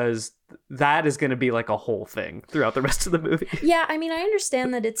because that is going to be like a whole thing throughout the rest of the movie. Yeah, I mean, I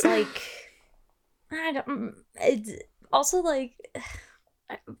understand that it's like, it's also like,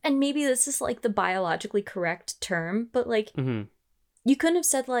 and maybe this is like the biologically correct term, but like, you couldn't have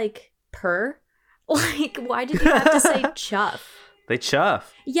said like purr. Like, why did you have to say chuff? They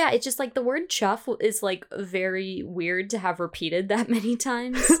chuff. Yeah, it's just like the word chuff is like very weird to have repeated that many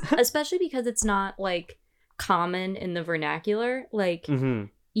times, especially because it's not like common in the vernacular. Like,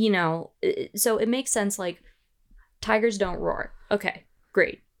 you know, so it makes sense. Like, tigers don't roar. Okay,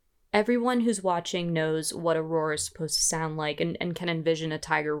 great. Everyone who's watching knows what a roar is supposed to sound like and can envision a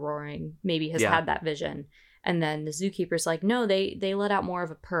tiger roaring, maybe has had that vision. And then the zookeeper's like, no, they let out more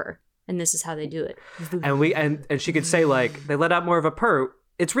of a purr. And this is how they do it. And she could say like they let out more of a purr.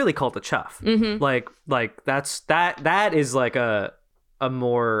 It's really called a chuff. Like that is like a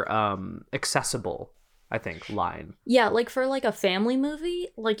more accessible, I think, line. Yeah, like for like a family movie,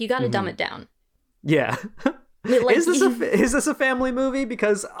 like you got to dumb it down. Yeah. Like, is this a family movie?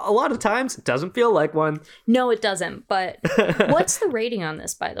 Because a lot of times it doesn't feel like one. No, it doesn't. But what's the rating on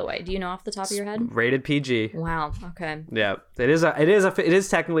this, by the way? Do you know off the top of your head? Rated PG. Wow. Okay. Yeah, it is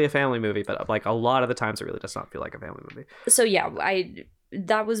technically a family movie, but like a lot of the times it really does not feel like a family movie. So yeah,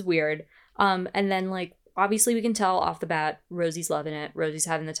 that was weird. And then like obviously we can tell off the bat, Rosie's loving it. Rosie's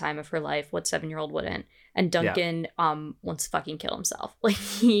having the time of her life. What 7-year-old wouldn't? And Duncan wants to fucking kill himself. Like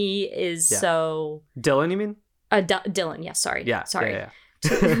he is so. Dylan, you mean? Dylan, yes, sorry. Yeah, sorry.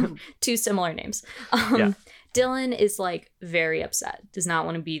 Yeah. Two similar names. Dylan is like very upset, does not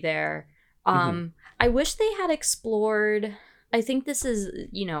want to be there. I wish they had explored, I think this is,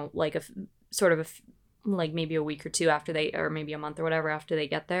 you know, like a sort of like maybe a week or two after or maybe a month or whatever after they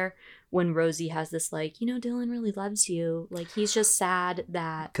get there, when Rosie has this like, you know, Dylan really loves you. Like he's just sad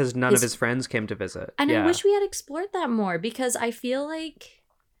that. Because none of his friends came to visit. And I wish we had explored that more because I feel like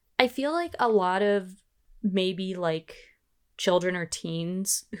a lot of maybe like children or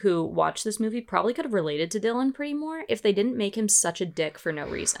teens who watch this movie probably could have related to Dylan pretty more if they didn't make him such a dick for no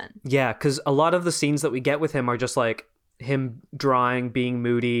reason. Yeah, because a lot of the scenes that we get with him are just like him drawing, being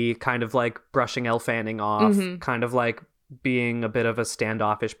moody, kind of like brushing Elle Fanning off, kind of like being a bit of a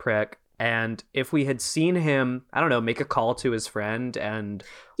standoffish prick. And if we had seen him, I don't know, make a call to his friend and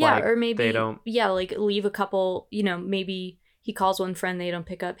or maybe they don't, like leave a couple, you know, maybe he calls one friend, they don't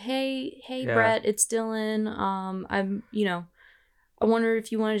pick up. Hey, Brett, it's Dylan. I'm, you know, I wonder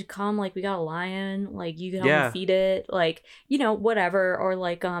if you wanted to come. Like, we got a lion. Like, you can help me feed it. Like, you know, whatever. Or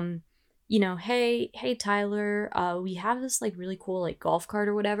like, you know, hey, Tyler, we have this like really cool like golf cart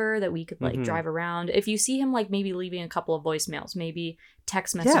or whatever that we could like drive around. If you see him like maybe leaving a couple of voicemails, maybe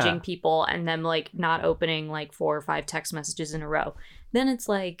text messaging people and then like not opening like 4 or 5 text messages in a row, then it's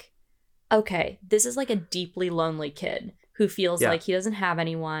like, okay, this is like a deeply lonely kid who feels like he doesn't have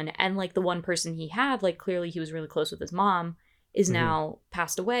anyone. And like the one person he had, like clearly he was really close with his mom. is now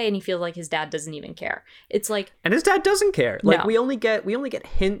passed away, and he feels like his dad doesn't even care. It's like, and his dad doesn't care. Like, No. we only get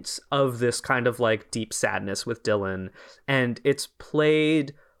hints of this kind of like deep sadness with Dylan, and it's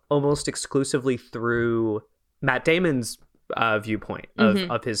played almost exclusively through Matt Damon's viewpoint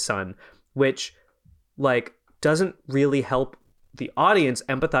of his son, which like doesn't really help the audience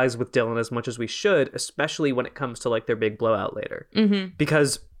empathize with Dylan as much as we should, especially when it comes to like their big blowout later.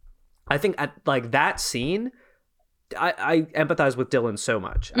 Because I think at like that scene, I empathize with Dylan so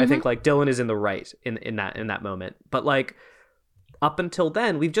much. I think like Dylan is in the right in that moment. But like up until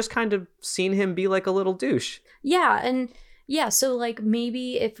then, we've just kind of seen him be like a little douche. yeah, and yeah, so like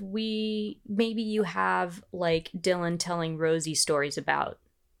maybe you have like Dylan telling Rosie stories about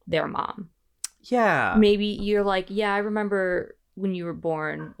their mom. Yeah. Maybe you're like, yeah, I remember when you were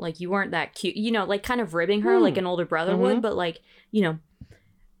born, like you weren't that cute, you know, like kind of ribbing her like an older brother would, but like, you know,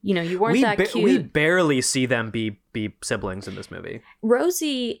 you weren't that cute. We barely see them be siblings in this movie.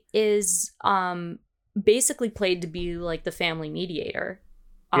 Rosie is basically played to be like the family mediator,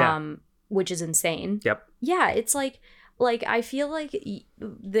 which is insane. Yep. Yeah, it's like I feel like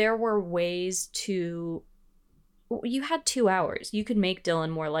there were ways to. You had 2 hours. You could make Dylan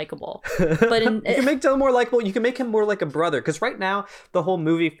more likable, but you can make Dylan more likable. You can make him more like a brother, because right now the whole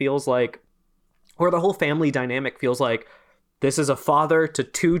movie feels like, or the whole family dynamic feels like, this is a father to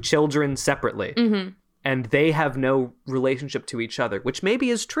 2 children separately, and they have no relationship to each other, which maybe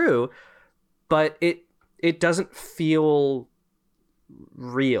is true, but it doesn't feel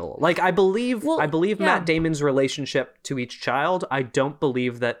real. Like I believe Matt Damon's relationship to each child. I don't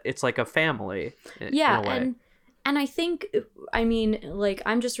believe that it's like a family. In a way. And I think, I mean, like,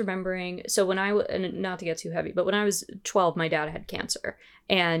 I'm just remembering, so when and not to get too heavy, but when I was 12, my dad had cancer,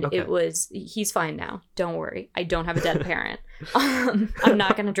 and he's fine now. Don't worry. I don't have a dead parent. I'm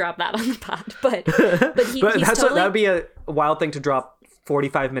not going to drop that on the pod, but that would be a wild thing to drop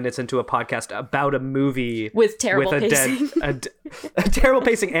 45 minutes into a podcast about a movie with terrible pacing. a terrible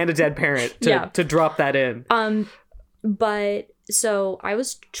pacing and a dead parent to drop that in. But so I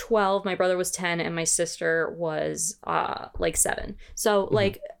was 12, my brother was 10, and my sister was like 7. So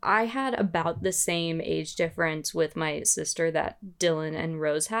like I had about the same age difference with my sister that Dylan and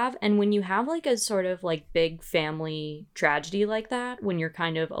Rose have. And when you have like a sort of like big family tragedy like that, when you're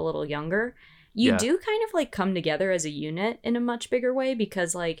kind of a little younger, you do kind of like come together as a unit in a much bigger way,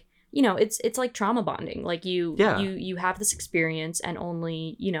 because like, you know, it's like trauma bonding. Like you have this experience, and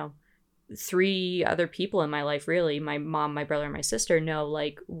only, you know, 3 other people in my life, really, my mom, my brother, and my sister, know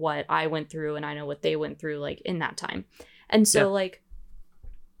like what I went through, and I know what they went through like in that time. And so like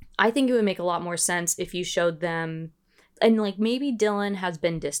I think it would make a lot more sense if you showed them, and like maybe Dylan has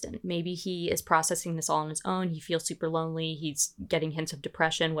been distant, maybe he is processing this all on his own, he feels super lonely, he's getting hints of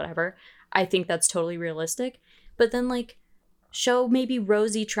depression, whatever. I think that's totally realistic. But then like show maybe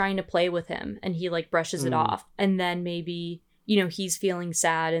Rosie trying to play with him, and he like brushes it off, and then maybe, you know, he's feeling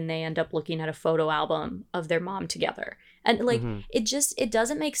sad and they end up looking at a photo album of their mom together. And like, it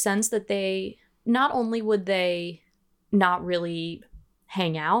doesn't make sense that they, not only would they not really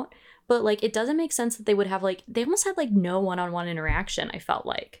hang out, but like, it doesn't make sense that they would have like, they almost had like no one-on-one interaction, I felt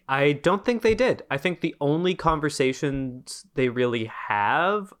like. I don't think they did. I think the only conversations they really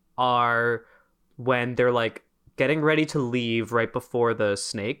have are when they're like getting ready to leave right before the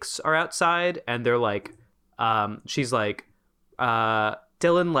snakes are outside, and they're like, she's like,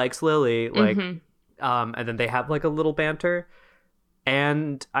 Dylan likes Lily, like, and then they have like a little banter,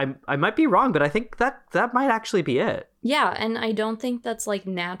 and I might be wrong, but I think that might actually be it. Yeah, and I don't think that's like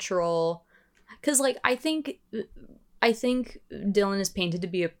natural, because like I think Dylan is painted to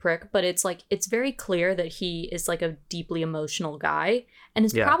be a prick, but it's like it's very clear that he is like a deeply emotional guy, and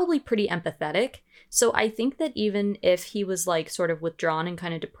is probably pretty empathetic. So I think that even if he was like sort of withdrawn and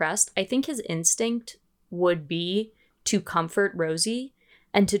kind of depressed, I think his instinct would be to comfort Rosie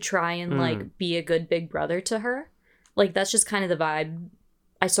and to try and like be a good big brother to her. Like that's just kind of the vibe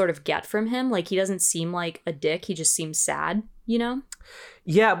I sort of get from him. Like he doesn't seem like a dick, he just seems sad, you know?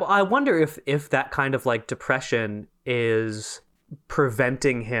 Yeah, but I wonder if that kind of like depression is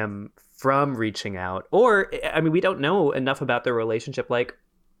preventing him from reaching out, or I mean, we don't know enough about their relationship. Like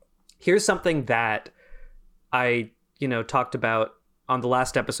here's something that I, you know, talked about on the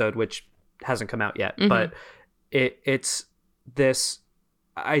last episode, which hasn't come out yet, but it's this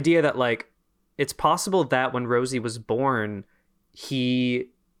idea that like it's possible that when Rosie was born, he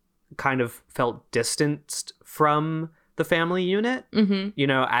kind of felt distanced from the family unit, you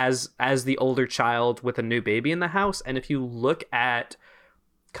know, as the older child with a new baby in the house. And if you look at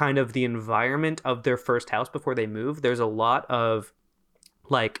kind of the environment of their first house before they move, there's a lot of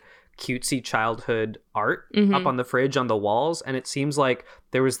like cutesy childhood art Mm-hmm. up on the fridge on the walls, and it seems like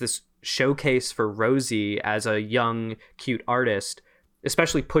there was this showcase for Rosie as a young cute artist,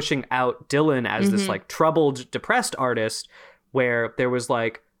 especially pushing out Dylan as this like troubled, depressed artist, where there was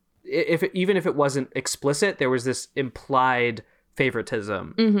like, even if it wasn't explicit, there was this implied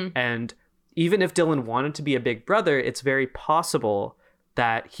favoritism. And even if Dylan wanted to be a big brother, it's very possible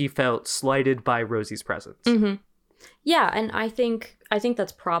that he felt slighted by Rosie's presence. Yeah, and I think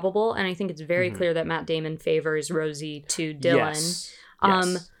that's probable, and I think it's very clear that Matt Damon favors Rosie to Dylan.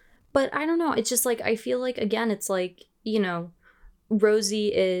 Yes. But I don't know. It's just like, I feel like, again, it's like, you know, Rosie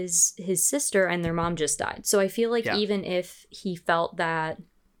is his sister and their mom just died. So I feel like even if he felt that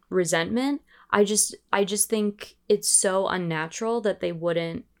resentment, I just think it's so unnatural that they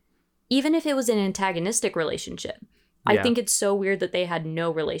wouldn't, even if it was an antagonistic relationship. I think it's so weird that they had no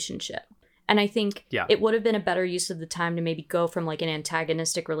relationship. And I think it would have been a better use of the time to maybe go from like an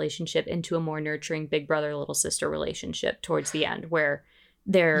antagonistic relationship into a more nurturing big brother, little sister relationship towards the end, where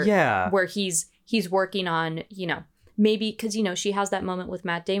where he's working on, you know, maybe because, you know, she has that moment with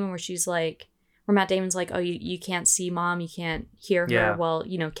Matt Damon where Matt Damon's like, oh, you can't see mom, you can't hear her. Well,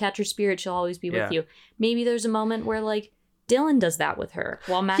 you know, catch her spirit, she'll always be with you. Maybe there's a moment where like Dylan does that with her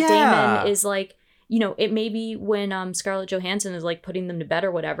while Matt Damon is like, you know, it may be when Scarlett Johansson is like putting them to bed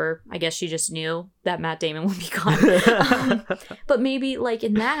or whatever. I guess she just knew that Matt Damon would be gone. But maybe like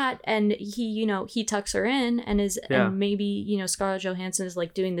in that, and he, you know, he tucks her in and and maybe, you know, Scarlett Johansson is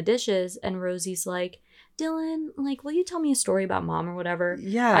like doing the dishes and Rosie's like, Dylan, like, will you tell me a story about mom or whatever?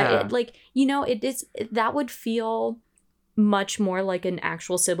 Like, you know, that would feel much more like an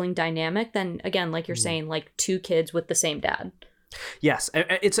actual sibling dynamic than, again, like you're saying, like two kids with the same dad. Yes.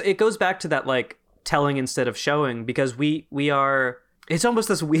 It goes back to that, like, telling instead of showing, because it's almost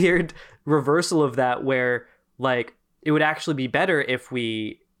this weird reversal of that where like it would actually be better if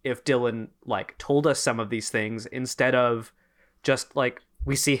Dylan like told us some of these things instead of just like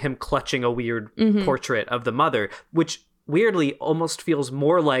we see him clutching a weird portrait of the mother, which weirdly almost feels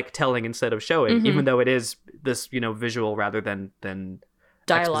more like telling instead of showing, even though it is this, you know, visual rather than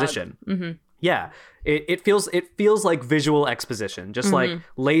Dialogue. Exposition. Yeah, it feels like visual exposition, just like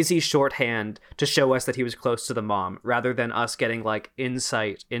lazy shorthand to show us that he was close to the mom, rather than us getting like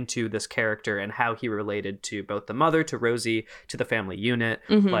insight into this character and how he related to both the mother, to Rosie, to the family unit,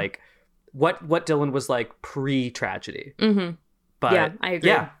 like what Dylan was like pre-tragedy. But yeah, I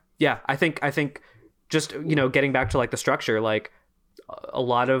agree. Yeah, I think just, you know, getting back to like the structure, like a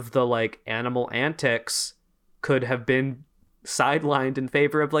lot of the like animal antics could have been sidelined in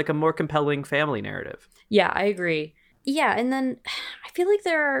favor of like a more compelling family narrative. Yeah, I agree. Yeah, and then I feel like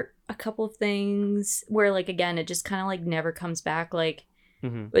there are a couple of things where like, again, it just kind of like never comes back. Like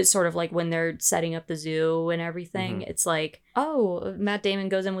it's sort of like when they're setting up the zoo and everything, it's like, oh, Matt Damon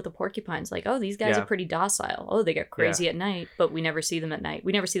goes in with the porcupines, like, oh, these guys are pretty docile. Oh, they get crazy at night, but we never see them at night.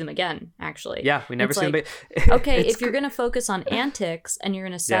 We never see them again, actually. Yeah, we never see them. Okay, if you're going to focus on antics and you're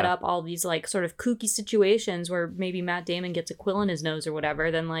going to set up all these like sort of kooky situations where maybe Matt Damon gets a quill in his nose or whatever,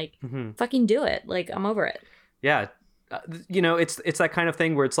 then like fucking do it. Like, I'm over it. Yeah. You know, it's that kind of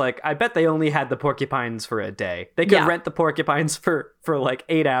thing where it's like, I bet they only had the porcupines for a day. They could rent the porcupines for like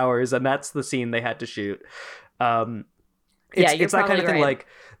 8 hours, and that's the scene they had to shoot. It's that kind of thing, like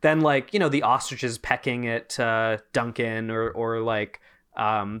then like, you know, the ostriches pecking at Duncan or like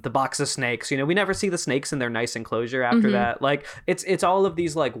the box of snakes. You know, we never see the snakes in their nice enclosure after that. Like it's all of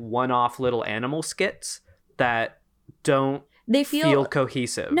these like one-off little animal skits that don't feel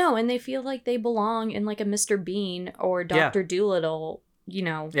cohesive. No, and they feel like they belong in like a Mr. Bean or Dr. Dolittle, you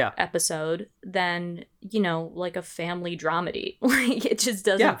know, episode than, you know, like a family dramedy. Like it just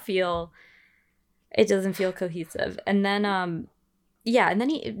doesn't feel cohesive. And then and then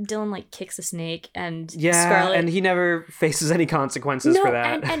Dylan like kicks a snake and Scarlett, and he never faces any consequences for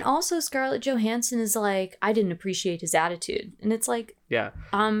that. And also Scarlett Johansson is like, I didn't appreciate his attitude. And it's like,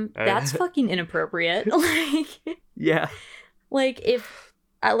 that's fucking inappropriate. Like like if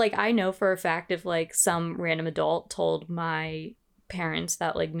I know for a fact if like some random adult told my parents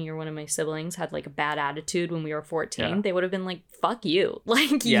that like me or one of my siblings had like a bad attitude when we were 14, they would have been like, fuck you.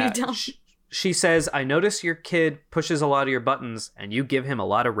 Like you don't. She says, I notice your kid pushes a lot of your buttons and you give him a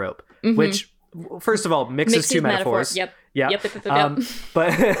lot of rope, which first of all mixes two metaphors. Yep.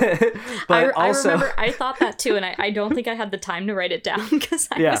 But I also remember I thought that too, and I don't think I had the time to write it down because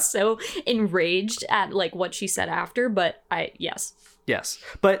I was so enraged at like what she said after. But yes,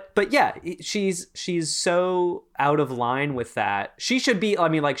 but yeah, she's so out of line with that. She should be. I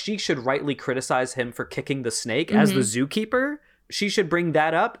mean, like she should rightly criticize him for kicking the snake as the zookeeper. She should bring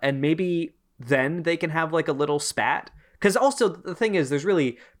that up, and maybe then they can have like a little spat. Because also the thing is, there's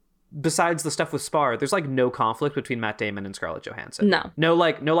really besides the stuff with Spar, there's like no conflict between Matt Damon and Scarlett Johansson. No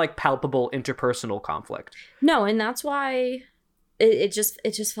like palpable interpersonal conflict. No, and that's why it just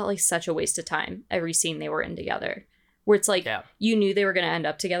felt like such a waste of time every scene they were in together. Where it's like, you knew they were going to end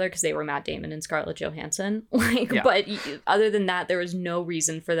up together because they were Matt Damon and Scarlett Johansson. But other than that, there was no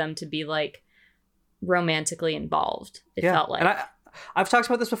reason for them to be like romantically involved. It felt like. And I've talked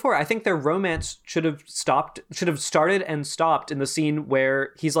about this before. I think their romance should have started and stopped in the scene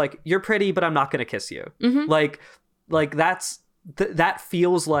where he's like, "You're pretty, but I'm not going to kiss you." Mm-hmm. Like that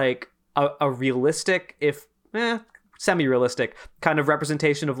feels like a realistic, if semi-realistic kind of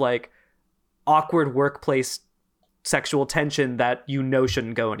representation of like awkward workplace sexual tension that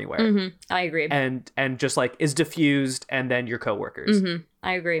shouldn't go anywhere. Mm-hmm. I agree. And just like is diffused, and then your coworkers. Mm-hmm.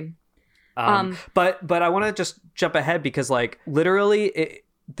 I agree. But I want to just jump ahead because like literally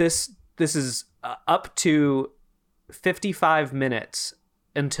this is up to 55 minutes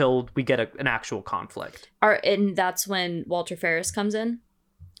until we get an actual conflict. And that's when Walter Ferris comes in.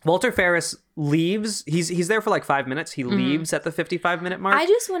 Walter Ferris leaves. He's there for like 5 minutes. He leaves at the 55-minute mark. I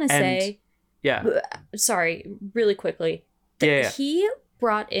just want to say, sorry, really quickly. He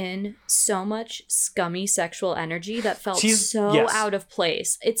brought in so much scummy sexual energy that felt out of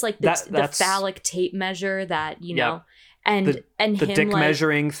place. It's like the phallic tape measure that, know, and the him dick like,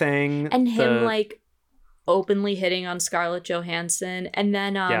 measuring thing. And him like openly hitting on Scarlett Johansson. And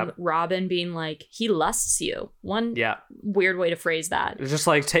then Robin being like, he lusts you. One weird way to phrase that. It's just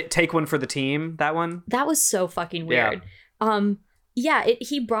like, take one for the team, that one. That was so fucking weird.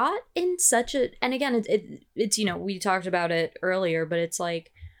 He brought in such a, and again, it's we talked about it earlier, but it's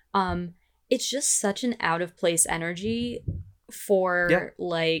like, it's just such an out of place energy for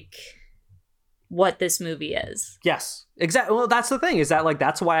like what this movie is. Yes, exactly. Well, that's the thing is that like,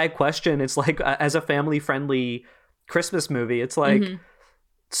 that's why I question it's like as a family friendly Christmas movie, it's like,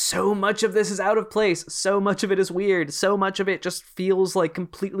 so much of this is out of place. So much of it is weird. So much of it just feels like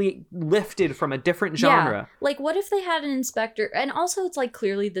completely lifted from a different genre. Yeah. Like, what if they had an inspector? And also, it's like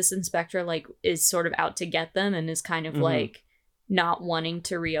clearly this inspector like is sort of out to get them and is kind of like not wanting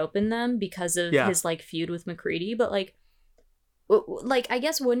to reopen them because of his like feud with MacReady. But like I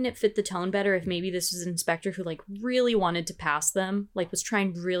guess wouldn't it fit the tone better if maybe this was an inspector who like really wanted to pass them, like was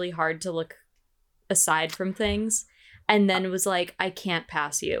trying really hard to look aside from things. And then was like, I can't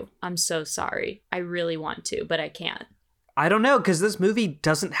pass you. I'm so sorry. I really want to, but I can't. I don't know, because this movie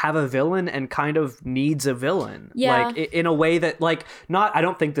doesn't have a villain and kind of needs a villain. Yeah. Like, in a way that, like, I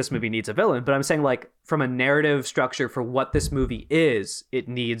don't think this movie needs a villain, but I'm saying, like, from a narrative structure for what this movie is, it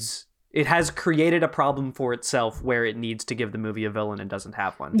has created a problem for itself where it needs to give the movie a villain and doesn't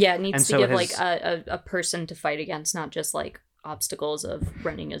have one. Yeah, it needs to give, like, a person to fight against, not just, like, obstacles of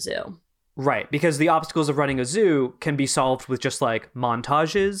running a zoo. Right, because the obstacles of running a zoo can be solved with just like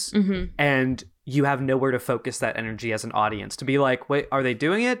montages, and you have nowhere to focus that energy as an audience to be like, wait, are they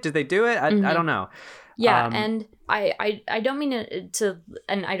doing it? Did they do it? I don't know. Yeah, and I don't mean to,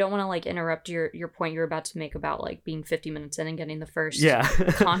 and I don't want to like interrupt your point you're about to make about like being 50 minutes in and getting the first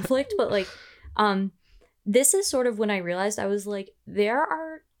conflict, but like, this is sort of when I realized I was like, there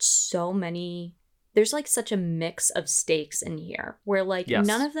are so many. There's like such a mix of stakes in here where like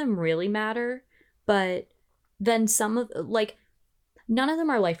none of them really matter, but then some of like none of them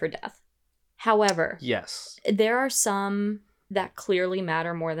are life or death. However, there are some that clearly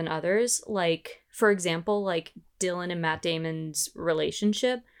matter more than others. Like, for example, like Dylan and Matt Damon's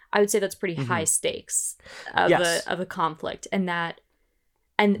relationship, I would say that's pretty high stakes of a conflict.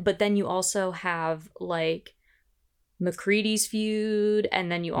 But then you also have like MacReady's feud,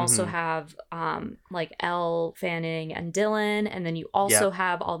 and then you also have like Elle Fanning and Dylan, and then you also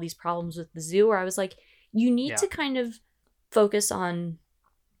have all these problems with the zoo where I was like, you need to kind of focus on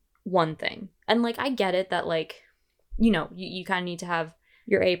one thing. And like, I get it that like, you kind of need to have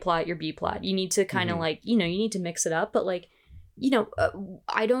your A plot, your B plot. You need to kind of like, you need to mix it up, but like,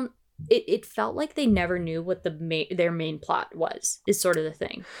 I don't, it felt like they never knew what their main plot was, is sort of the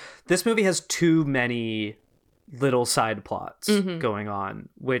thing. This movie has too many little side plots going on,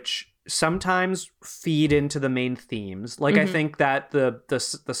 which sometimes feed into the main themes. Like I think that the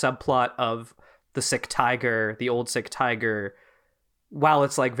subplot of the sick tiger, the old sick tiger, while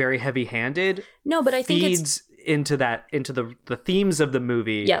it's like very heavy-handed, but I think feeds into the themes of the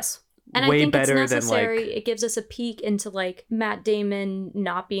movie. Yes. And way I think better it's necessary. than like it gives us a peek into like Matt Damon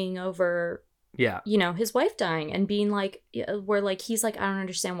not being over his wife dying and being like, where like he's like, I don't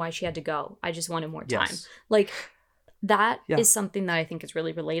understand why she had to go. I just wanted more time. Like that is something that I think is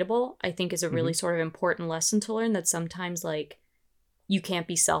really relatable. I think is a really sort of important lesson to learn, that sometimes like you can't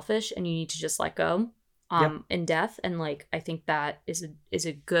be selfish and you need to just let go. in death, and like I think that is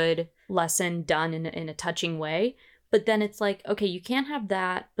a good lesson done in a touching way. But then it's like, okay, you can't have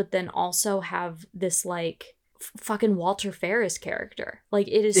that, but then also have this like fucking Walter Ferris character. Like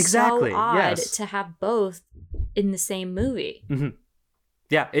it is Exactly, so odd yes. to have both in the same movie.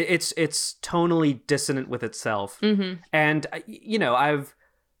 Yeah, it's tonally dissonant with itself. And you know, I've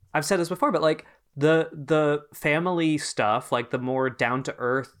said this before, but like the family stuff, like the more down to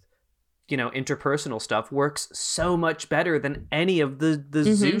earth, you know, interpersonal stuff works so much better than any of the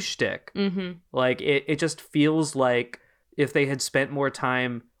zoo shtick. Like it just feels like if they had spent more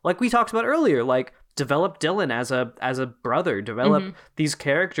time, like we talked about earlier, like develop Dylan as a brother, develop these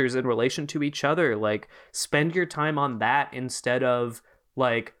characters in relation to each other, like spend your time on that instead of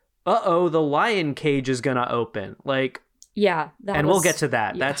like, the lion cage is gonna open, like. Yeah, we'll get to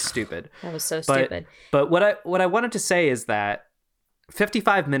that. Yeah. That's stupid. That was so stupid. But what I wanted to say is that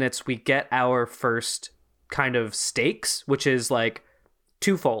 55 minutes we get our first kind of stakes, which is like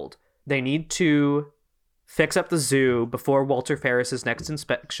twofold. They need to fix up the zoo before Walter Ferris's next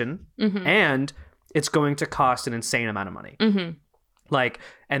inspection, and it's going to cost an insane amount of money. Like,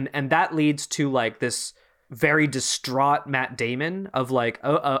 and that leads to like this very distraught Matt Damon of like,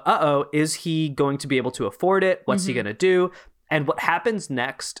 is he going to be able to afford it? What's he going to do? And what happens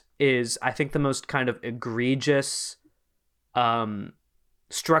next is, I think, the most kind of egregious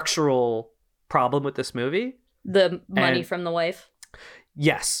structural problem with this movie. The money from the wife.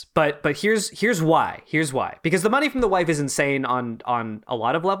 Yes, but here's why. Because the money from the wife is insane on a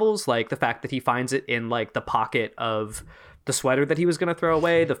lot of levels, like the fact that he finds it in like the pocket of the sweater that he was going to throw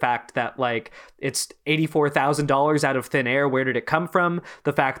away, the fact that like it's $84,000 out of thin air, where did it come from?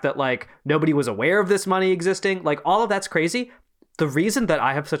 The fact that like nobody was aware of this money existing, like all of that's crazy. The reason that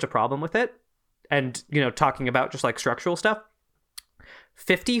I have such a problem with it, and you know, talking about just like structural stuff,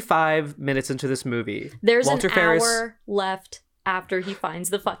 55 minutes into this movie, there's Walter Ferris, hour left after he finds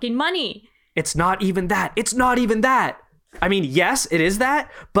the fucking money. It's not even that. I mean, yes, it is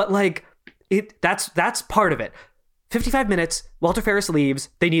that, but like that's part of it. 55 minutes, Walter Ferris leaves,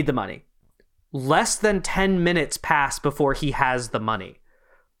 they need the money. Less than 10 minutes pass before he has the money.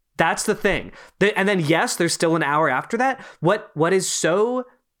 That's the thing. And then, yes, there's still an hour after that. What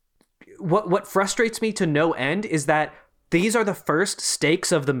frustrates me to no end is that these are the first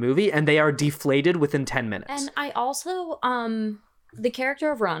stakes of the movie and they are deflated within 10 minutes. And I also, the character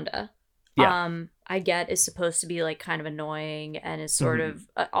of Rhonda, I get is supposed to be like kind of annoying and is sort of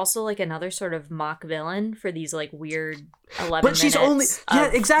also like another sort of mock villain for these like weird 11 but she's only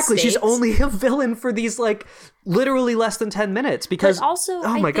exactly stakes. She's only a villain for these like literally less than 10 minutes because but also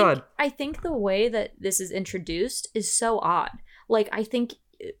God, I think the way that this is introduced is so odd. Like I think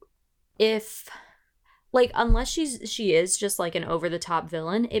if like unless she is just like an over the top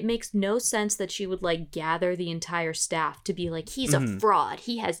villain, it makes no sense that she would like gather the entire staff to be like, he's a fraud,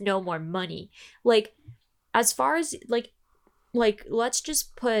 he has no more money. Like as far as like let's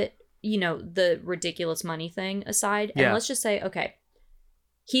just put, you know, the ridiculous money thing aside and let's just say, okay,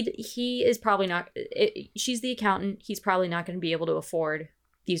 he is probably not she's the accountant, he's probably not going to be able to afford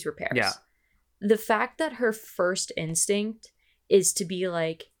these repairs. Yeah. The fact that her first instinct is to be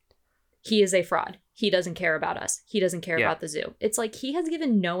like, he is a fraud. He doesn't care about us. He doesn't care about the zoo. It's like he has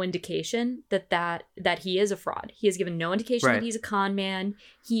given no indication that he is a fraud. He has given no indication that he's a con man.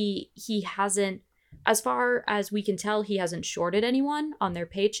 He hasn't, as far as we can tell, he hasn't shorted anyone on their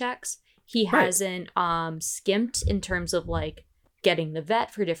paychecks. He hasn't skimped in terms of like getting the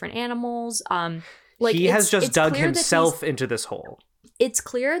vet for different animals. Like he has just dug himself into this hole. It's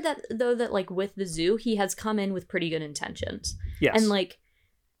clear that though that like with the zoo, he has come in with pretty good intentions. Yes. And like,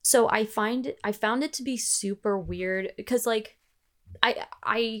 so I found it to be super weird because like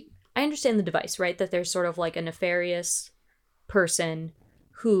I understand the device, right? That there's sort of like a nefarious person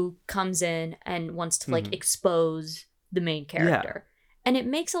who comes in and wants to like expose the main character. Yeah. And it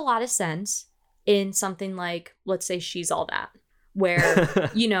makes a lot of sense in something like, let's say She's All That, where,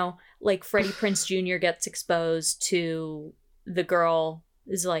 you know, like Freddie Prinze Jr. gets exposed to the girl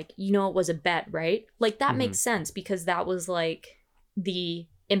is like, you know, it was a bet, right? Like that makes sense because that was like the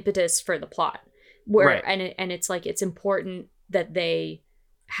impetus for the plot where and it's like it's important that they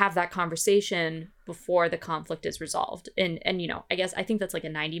have that conversation before the conflict is resolved and you know I think that's like a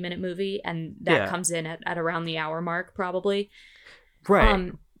 90-minute movie and that comes in at around the hour mark probably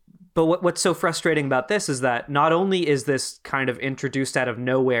but what's so frustrating about this is that not only is this kind of introduced out of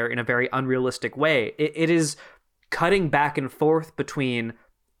nowhere in a very unrealistic way, it is cutting back and forth between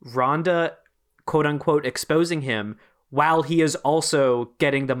Rhonda quote unquote exposing him while he is also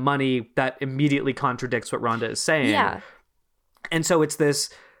getting the money that immediately contradicts what Rhonda is saying. Yeah. And so it's this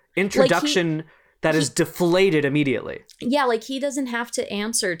introduction that is deflated immediately. Yeah, like he doesn't have to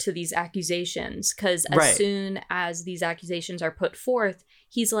answer to these accusations because as soon as these accusations are put forth,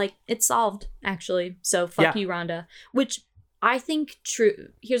 he's like, it's solved, actually. So fuck you, Rhonda. Which I think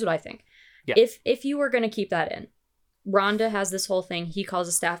here's what I think. Yeah. If you were going to keep that in, Rhonda has this whole thing. He calls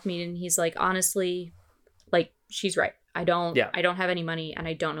a staff meeting. He's like, honestly, like, she's right. I don't have any money and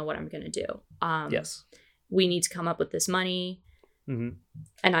I don't know what I'm going to do. Yes. We need to come up with this money and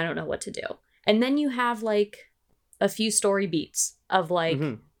I don't know what to do. And then you have like a few story beats of like,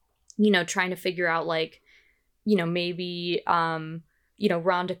 you know, trying to figure out like, you know, maybe, you know,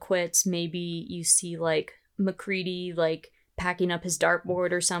 Rhonda quits. Maybe you see like MacReady like packing up his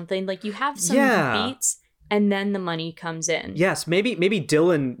dartboard or something. Like you have some beats and then the money comes in. Yes. Maybe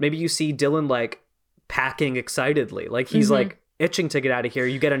you see Dylan like packing excitedly. Like he's like itching to get out of here.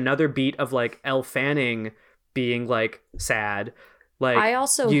 You get another beat of like Elle Fanning being like sad. Like I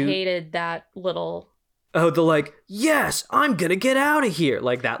also hated that little the like, yes, I'm gonna get out of here.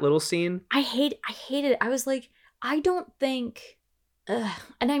 Like that little scene. I hated it. I was like, I don't think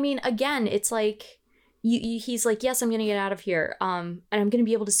and I mean again, it's like he's like, yes, I'm gonna get out of here. And I'm gonna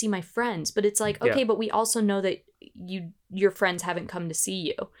be able to see my friends. But it's like, okay, but we also know that your friends haven't come to see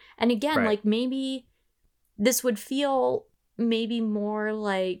you. And again, like maybe this would feel maybe more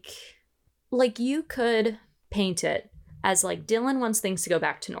like you could paint it as like Dylan wants things to go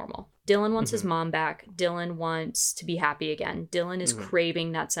back to normal. Dylan wants his mom back. Dylan wants to be happy again. Dylan is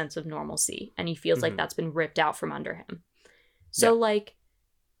craving that sense of normalcy. And he feels like that's been ripped out from under him. So like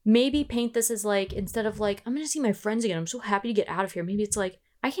maybe paint this as like, instead of like, I'm going to see my friends again. I'm so happy to get out of here. Maybe it's like,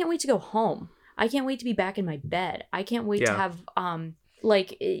 I can't wait to go home. I can't wait to be back in my bed. I can't wait to have,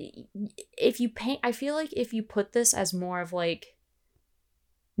 like, if you paint, I feel like if you put this as more of like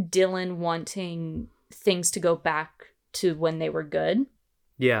Dylan wanting things to go back to when they were good.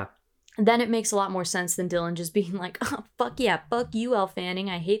 Yeah. Then it makes a lot more sense than Dylan just being like, oh, fuck yeah, fuck you, Elle Fanning.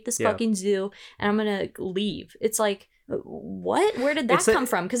 I hate this fucking zoo and I'm going to leave. It's like, what? Where did that come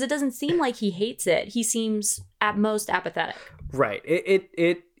from? Because it doesn't seem like he hates it. He seems at most apathetic. Right.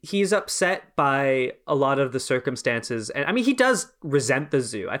 He's upset by a lot of the circumstances. And I mean, he does resent the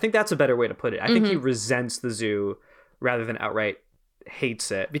zoo. I think that's a better way to put it. I think he resents the zoo rather than outright hates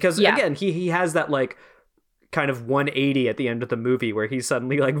it. Because again, he has that like kind of 180 at the end of the movie where he's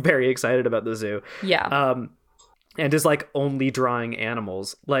suddenly like very excited about the zoo. Yeah. And is like only drawing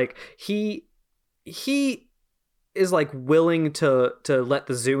animals. Like he is like willing to let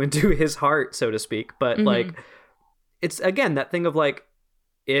the zoo into his heart, so to speak. But like, it's again, that thing of like,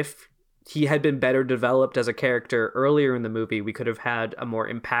 if he had been better developed as a character earlier in the movie, we could have had a more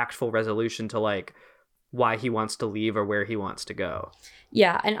impactful resolution to like why he wants to leave or where he wants to go.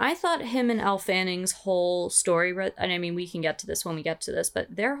 Yeah, and I thought him and Elle Fanning's whole story, and I mean, we can get to this when we get to this,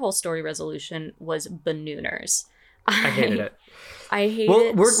 but their whole story resolution was banooners. I hated it. I hate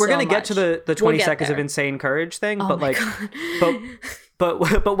it. We're gonna get to the 20 seconds of insane courage thing, but like, but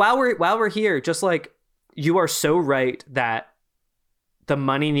while we're here, just like, you are so right that the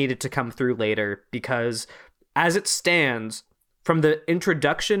money needed to come through later, because as it stands, from the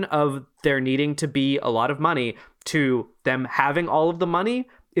introduction of there needing to be a lot of money to them having all of the money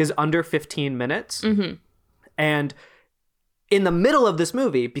is under 15 minutes. And in the middle of this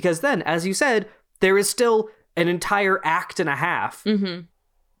movie, because then, as you said, there is still an entire act and a half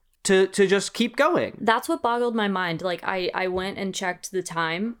to just keep going. That's what boggled my mind. Like I went and checked the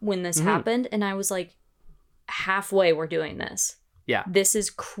time when this happened, and I was like, halfway we're doing this. Yeah. This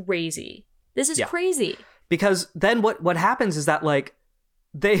is crazy. This is crazy. Because then what happens is that like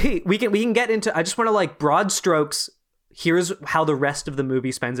we can get into, I just want to like broad strokes, here's how the rest of the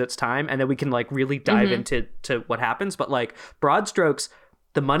movie spends its time, and then we can like really dive into what happens. But like broad strokes,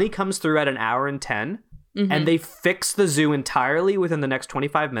 the money comes through at 1 hour and 10, and they fix the zoo entirely within the next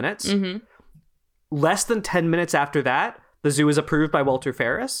 25 minutes. Less than 10 minutes after that, the zoo is approved by Walter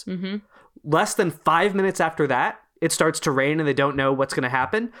Ferris. Less than 5 minutes after that, it starts to rain and they don't know what's going to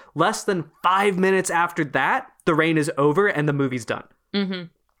happen. Less than 5 minutes after that, the rain is over and the movie's done.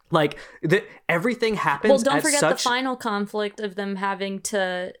 Like everything happens. Well, don't forget the final conflict of them having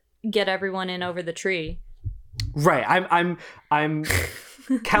to get everyone in over the tree. Right. I'm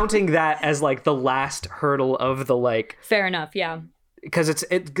counting that as like the last hurdle of the like. Fair enough. Yeah. Because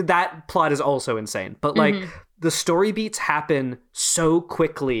that plot is also insane. But like the story beats happen so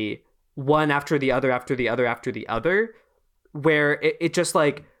quickly, one after the other, after the other, after the other, where it just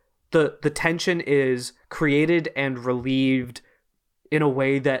like the tension is created and relieved in a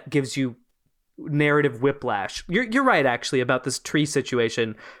way that gives you narrative whiplash. You're right, actually, about this tree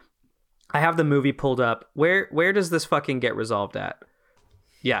situation. I have the movie pulled up. Where does this fucking get resolved at?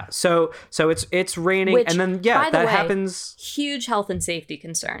 Yeah. So it's raining, Which, and then by the that way, happens. Huge health and safety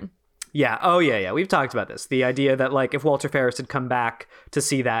concern. Yeah. Oh yeah. We've talked about this. The idea that like if Walter Ferris had come back to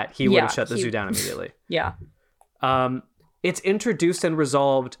see that, he would have shut the zoo down immediately. Yeah. It's introduced and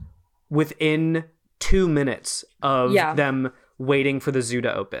resolved within 2 minutes of them waiting for the zoo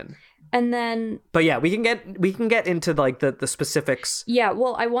to open. And then, but yeah, we can get into like the specifics. Yeah,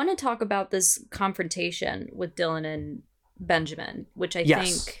 well, I want to talk about this confrontation with Dylan and Benjamin, which I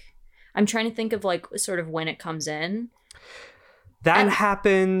think I'm trying to think of like sort of when it comes in. That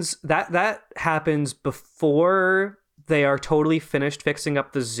happens before they are totally finished fixing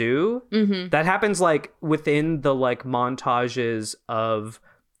up the zoo. Mm-hmm. That happens like within the like montages of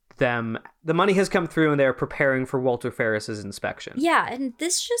them. The money has come through and they're preparing for Walter Ferris's inspection. Yeah, and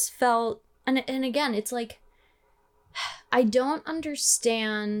this just felt, and again, it's like, I don't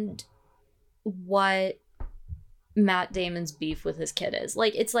understand what Matt Damon's beef with his kid is.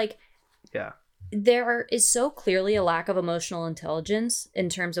 Like, it's like, yeah, there is so clearly a lack of emotional intelligence in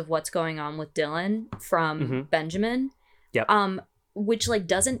terms of what's going on with Dylan from Benjamin. Yep. Which like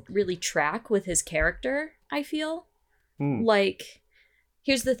doesn't really track with his character, I feel. Like,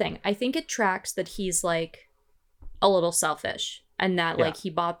 here's the thing. I think it tracks that he's like a little selfish and that like he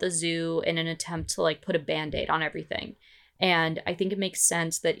bought the zoo in an attempt to like put a band-aid on everything. And I think it makes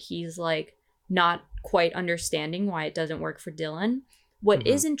sense that he's like not quite understanding why it doesn't work for Dylan. What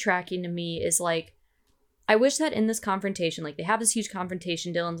isn't tracking to me is like, I wish that in this confrontation, like they have this huge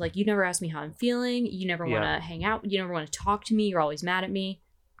confrontation. Dylan's like, you never ask me how I'm feeling. You never want to hang out. You never want to talk to me. You're always mad at me.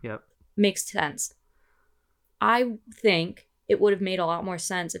 Yep. Makes sense. I think it would have made a lot more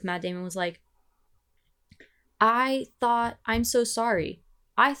sense if Matt Damon was like, I'm so sorry.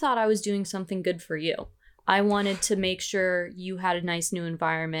 I thought I was doing something good for you. I wanted to make sure you had a nice new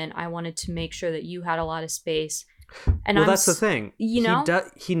environment. I wanted to make sure that you had a lot of space. And well, that's the thing. You know,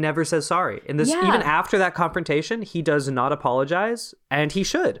 he never says sorry. In this, even after that confrontation, he does not apologize, and he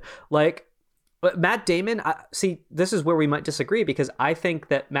should. Like, but Matt Damon, see, this is where we might disagree because I think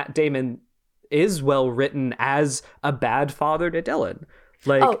that Matt Damon is well written as a bad father to Dylan.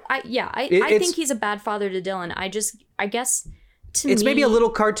 Like, I think he's a bad father to Dylan. I guess it's maybe a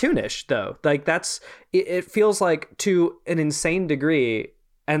little cartoonish though. Like it feels like to an insane degree,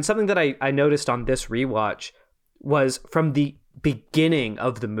 and something that I noticed on this rewatch was from the beginning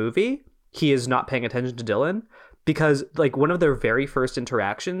of the movie, he is not paying attention to Dylan because like one of their very first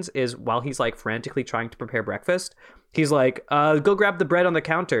interactions is while he's like frantically trying to prepare breakfast, he's like, go grab the bread on the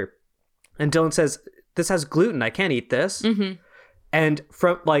counter. And Dylan says, this has gluten. I can't eat this. Mm-hmm. And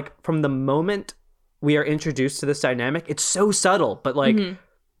from the moment we are introduced to this dynamic, it's so subtle, but like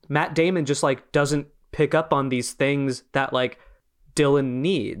Matt Damon just like doesn't pick up on these things that like Dylan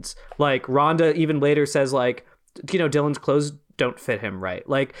needs. Like Rhonda even later says like, you know, Dylan's clothes don't fit him right.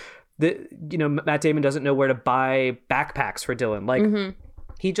 Like Matt Damon doesn't know where to buy backpacks for Dylan. Like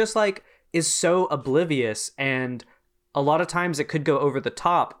he just like is so oblivious, and a lot of times it could go over the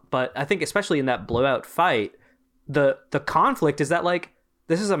top. But I think especially in that blowout fight, the conflict is that like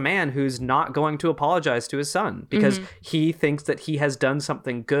this is a man who's not going to apologize to his son because he thinks that he has done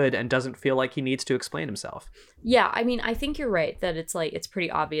something good and doesn't feel like he needs to explain himself. Yeah, I mean, I think you're right that it's like it's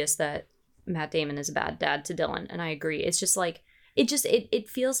pretty obvious that Matt Damon is a bad dad to Dylan, and I agree. It's just like it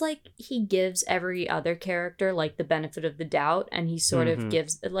feels like he gives every other character like the benefit of the doubt, and he sort of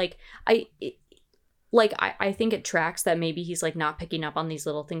gives like I think it tracks that maybe he's like not picking up on these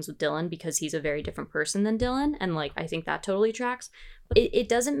little things with Dylan because he's a very different person than Dylan, and like I think that totally tracks. It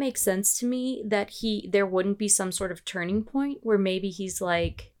doesn't make sense to me that there wouldn't be some sort of turning point where maybe he's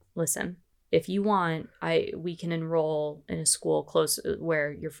like, listen, if you want, we can enroll in a school close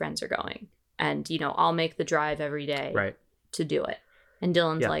where your friends are going, and I'll make the drive every day to do it. And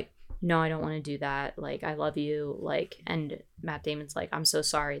Dylan's like, no, I don't want to do that. Like, I love you. Like, and Matt Damon's like, I'm so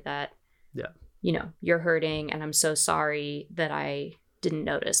sorry that you're hurting, and I'm so sorry that I didn't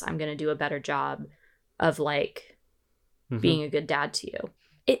notice. I'm gonna do a better job of like being a good dad to you.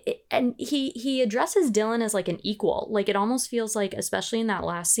 And he addresses Dylan as like an equal. Like, it almost feels like, especially in that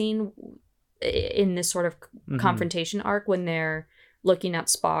last scene in this sort of confrontation arc when they're looking at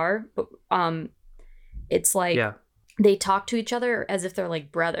Spar, it's like they talk to each other as if they're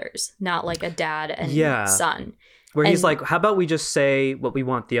like brothers, not like a dad and son. Where he's like, how about we just say what we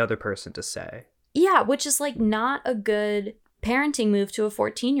want the other person to say? Yeah, which is like not a good parenting move to a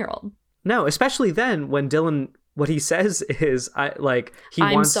 14-year-old. No, especially then when Dylan, what he says is,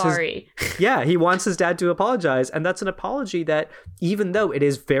 I'm sorry. He wants his dad to apologize. And that's an apology that, even though it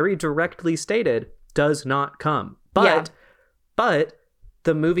is very directly stated, does not come. But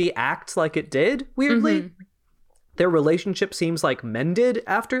the movie acts like it did, weirdly. their relationship seems like mended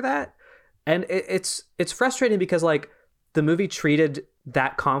after that. And it's frustrating because like the movie treated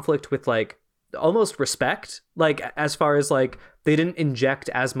that conflict with like almost respect, like as far as like they didn't inject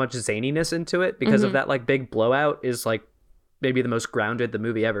as much zaniness into it because of that like big blowout is like maybe the most grounded the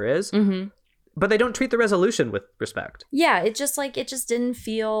movie ever is. But they don't treat the resolution with respect. Yeah, it just didn't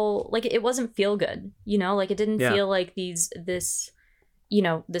feel like it wasn't feel good, you know, like it didn't feel like this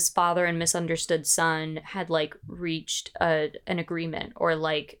father and misunderstood son had like reached an agreement or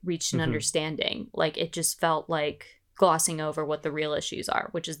like reached an understanding. Like it just felt like glossing over what the real issues are,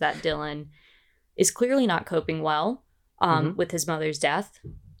 which is that Dylan is clearly not coping well with his mother's death,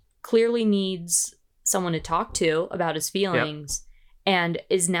 clearly needs someone to talk to about his feelings, and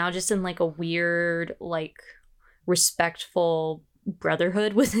is now just in like a weird, like respectful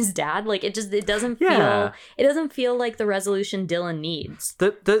brotherhood with his dad. Like it doesn't feel like the resolution Dylan needs.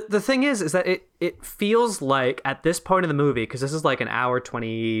 The thing is that it feels like at this point in the movie, because this is like an hour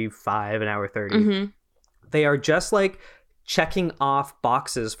 25, an hour 30, they are just like checking off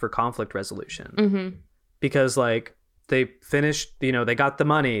boxes for conflict resolution. Because like they finished, you know, they got the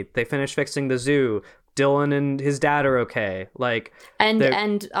money, they finished fixing the zoo, Dylan and his dad are okay, like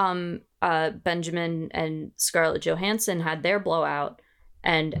Benjamin and Scarlett Johansson had their blowout,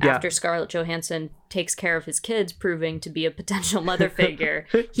 and after Scarlett Johansson takes care of his kids, proving to be a potential mother figure,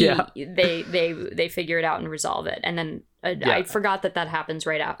 they figure it out and resolve it. And then I forgot that happens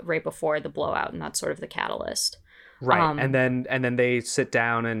right before the blowout, and that's sort of the catalyst. Right. And then they sit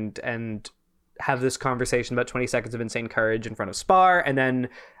down and have this conversation about 20 seconds of insane courage in front of Spar, and then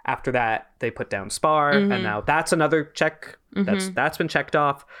after that they put down Spar, and now that's another check that's been checked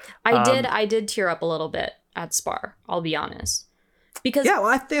off. I did tear up a little bit at Spar, I'll be honest, because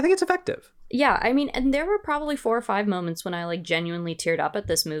I think it's effective. Yeah, I mean, and there were probably 4 or 5 moments when I like genuinely teared up at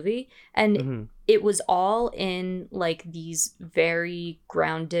this movie, and it was all in like these very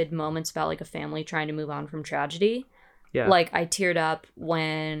grounded moments about like a family trying to move on from tragedy. Yeah. Like I teared up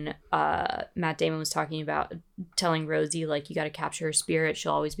when Matt Damon was talking about telling Rosie, like, you got to capture her spirit.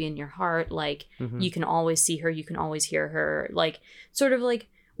 She'll always be in your heart. Like you can always see her. You can always hear her. Like sort of like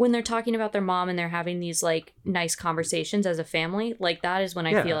when they're talking about their mom and they're having these like nice conversations as a family, like that is when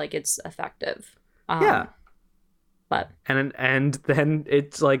I feel like it's effective. But and then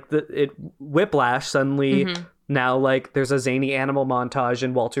it's like whiplash suddenly. Now, like, there's a zany animal montage,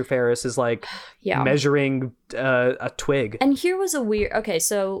 and Walter Ferris is like measuring a twig. And here was a weird. Okay,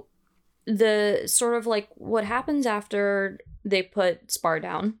 so the sort of like what happens after they put Spar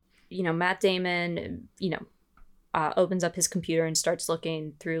down. You know, Matt Damon, opens up his computer and starts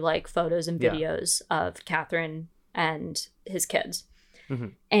looking through like photos and videos of Catherine and his kids.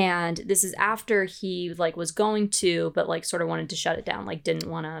 And this is after he like was going to, but like sort of wanted to shut it down, like didn't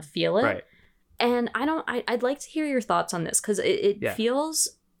want to feel it. Right. And I'd like to hear your thoughts on this, because it feels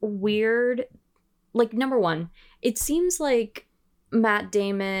weird. Like, number one, it seems like Matt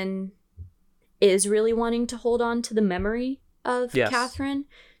Damon is really wanting to hold on to the memory of Catherine.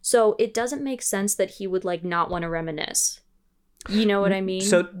 So it doesn't make sense that he would like not want to reminisce. You know what I mean?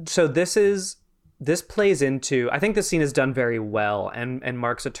 So this plays into, I think this scene is done very well and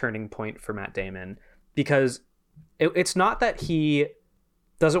marks a turning point for Matt Damon, because it's not that he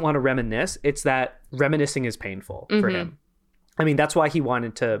doesn't want to reminisce, it's that reminiscing is painful for him. I mean, that's why he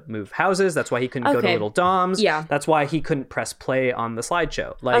wanted to move houses. That's why he couldn't go to Little Dom's. Yeah. That's why he couldn't press play on the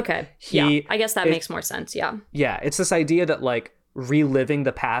slideshow. Like, I guess that makes more sense. Yeah. Yeah. It's this idea that like reliving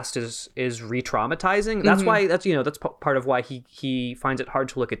the past is re-traumatizing. That's why that's part of why he finds it hard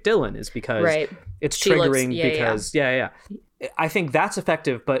to look at Dylan, is because it's triggering because I think that's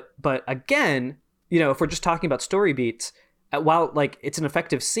effective. But again, if we're just talking about story beats, while like it's an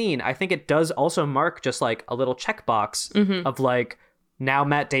effective scene, I think it does also mark just like a little checkbox of like, now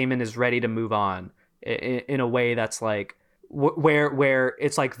Matt Damon is ready to move on in a way that's like where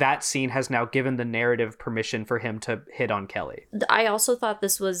it's like that scene has now given the narrative permission for him to hit on Kelly. I also thought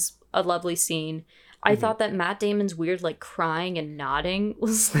this was a lovely scene. I thought that Matt Damon's weird like crying and nodding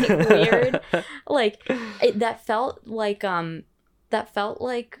was like weird. Like that felt like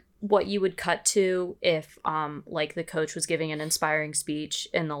what you would cut to if like the coach was giving an inspiring speech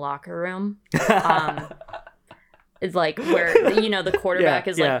in the locker room. It's like where the quarterback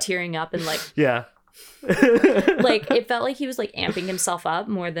is like tearing up and like like it felt like he was like amping himself up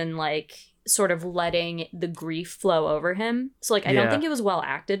more than like sort of letting the grief flow over him. So like I don't think it was well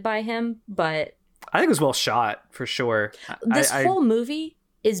acted by him, but I think it was well shot for sure. This whole movie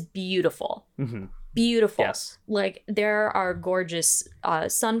is beautiful. beautiful. Yes. Like there are gorgeous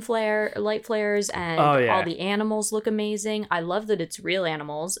light flares, and Oh, yeah. all the animals look amazing. I love that it's real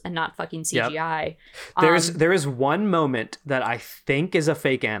animals and not fucking CGI. There is one moment that I think is a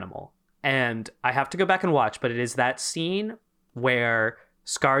fake animal, and I have to go back and watch, but it is that scene where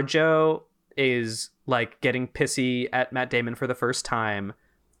ScarJo is like getting pissy at Matt Damon for the first time,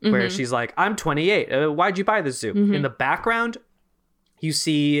 where she's like, "I'm 28. Why'd you buy this zoo?" In the background, you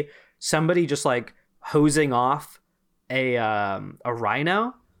see somebody just like hosing off a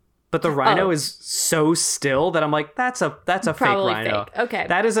rhino, but the rhino is so still that I'm like, that's a fake Probably rhino. fake. Okay.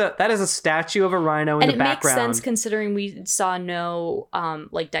 That is a statue of a rhino in And the it background. makes sense considering we saw no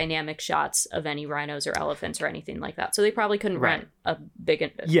like dynamic shots of any rhinos or elephants or anything like that. So they probably couldn't rent a big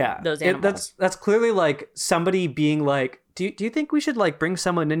those animals. That's clearly like somebody being like, do you think we should like bring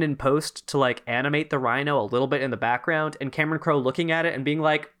someone in post to like animate the rhino a little bit in the background, and Cameron Crowe looking at it and being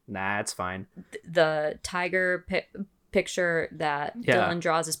like, nah, it's fine. The tiger picture that Dylan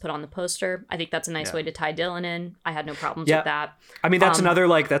draws is put on the poster. I think that's a nice way to tie Dylan in. I had no problems with that. I mean, that's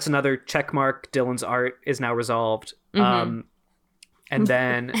another check mark. Dylan's art is now resolved. And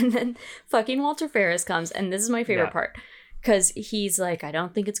then fucking Walter Ferris comes, and this is my favorite part. Because he's like, I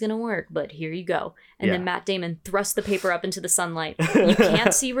don't think it's going to work, but here you go. And then Matt Damon thrusts the paper up into the sunlight. You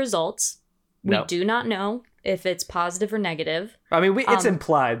can't see results. We do not know if it's positive or negative. I mean, it's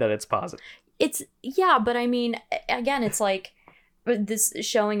implied that it's positive. But I mean, again, it's like this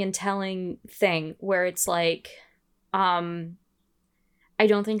showing and telling thing where it's like, I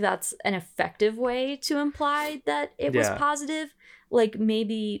don't think that's an effective way to imply that it was positive. Like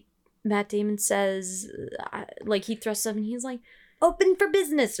maybe Matt Damon says, like he thrusts up and he's like, open for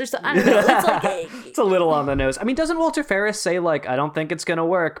business or something. I don't know. It's like it's a little on the nose. I mean, doesn't Walter Ferris say like, I don't think it's gonna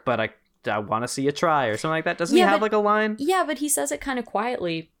work, but I want to see you try or something like that? Doesn't he have like a line? Yeah, but he says it kind of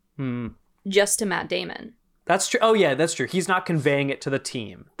quietly, just to Matt Damon. That's true. Oh yeah, that's true. He's not conveying it to the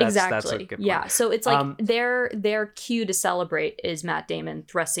team. Exactly. That's a good point. Yeah. So it's like their cue to celebrate is Matt Damon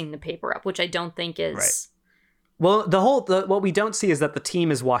thrusting the paper up, which I don't think is. Right. Well, what we don't see is that the team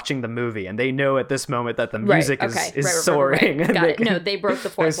is watching the movie, and they know at this moment that the music is soaring. Right. Got it. No, they broke the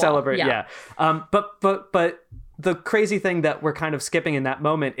fourth wall. Celebrate, yeah. But the crazy thing that we're kind of skipping in that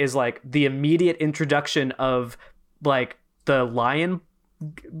moment is like the immediate introduction of like the lion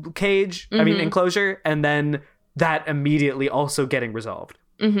cage, enclosure, and then that immediately also getting resolved.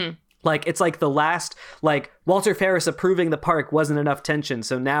 Like, it's like the last, like, Walter Ferris approving the park wasn't enough tension,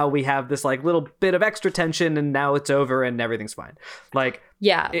 so now we have this, like, little bit of extra tension, and now it's over, and everything's fine. Like,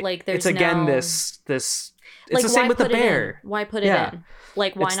 like, there's it's again this, it's like, the same with the bear. Why put it in?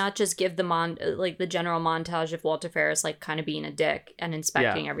 Like, why not just give the the general montage of Walter Ferris, like, kind of being a dick and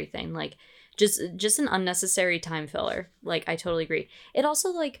inspecting everything? Like, just an unnecessary time filler. Like, I totally agree. It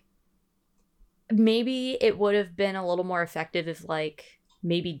also, like, maybe it would have been a little more effective if, like,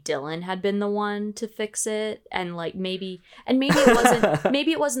 maybe Dylan had been the one to fix it, and like maybe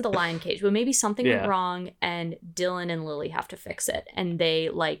it wasn't the lion cage, but maybe something went wrong and Dylan and Lily have to fix it, and they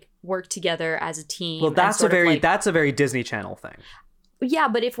like work together as a team. Well, that's a very Disney Channel thing. Yeah,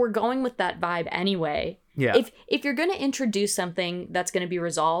 but if we're going with that vibe anyway, if you're going to introduce something that's going to be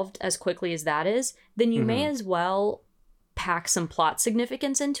resolved as quickly as that is, then you may as well pack some plot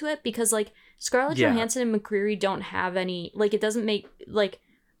significance into it, because like Scarlett Johansson and McCreary don't have any, like, it doesn't make, like,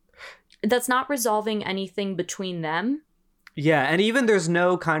 that's not resolving anything between them. Yeah, and even there's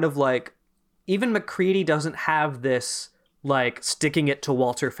no kind of like, even McCready doesn't have this like sticking it to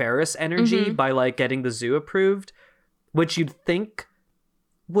Walter Ferris energy by like getting the zoo approved, which you'd think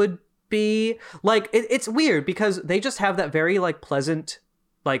would be like, it's weird because they just have that very like pleasant,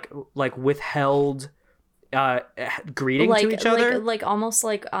 like withheld greeting to each other, like almost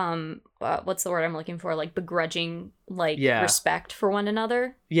like what's the word I'm looking for, like begrudging, like respect for one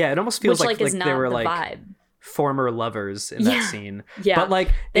another. It almost feels like is not they were the like vibe. Former lovers in that scene. But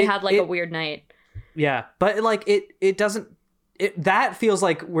like they had like a weird night. But like it doesn't, that feels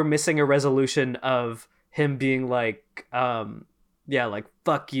like we're missing a resolution of him being like like,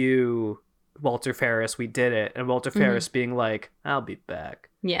 fuck you, Walter Ferris, we did it, and Walter Ferris being like, I'll be back.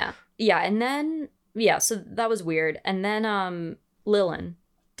 And then so that was weird. And then Dylan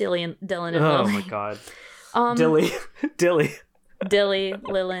and Lily. Oh my god. Dilly,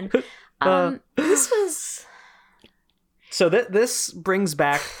 Lilin. This was... So this brings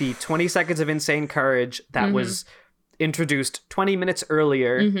back the 20 seconds of insane courage that was introduced 20 minutes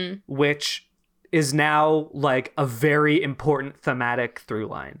earlier, which is now like a very important thematic through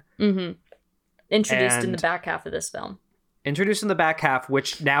line. Introduced in the back half of this film. Introduced in the back half,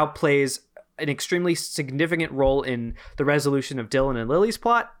 which now plays an extremely significant role in the resolution of Dylan and Lily's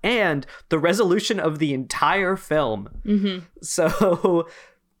plot and the resolution of the entire film. So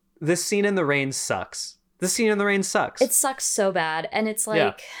this scene in the rain sucks. This scene in the rain sucks. It sucks so bad. And it's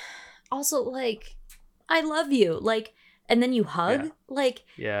like, also like, I love you. Like, and then you hug. Like,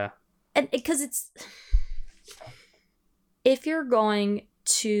 and because it's, if you're going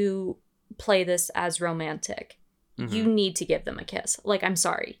to play this as romantic, you need to give them a kiss. Like, I'm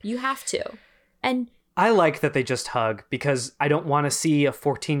sorry, you have to. And I like that they just hug because I don't want to see a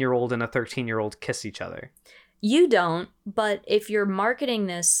 14-year-old and a 13-year-old kiss each other. You don't, but if you're marketing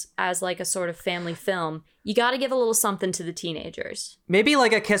this as like a sort of family film, you got to give a little something to the teenagers. Maybe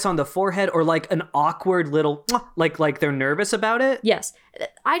like a kiss on the forehead or like an awkward little, like they're nervous about it. Yes.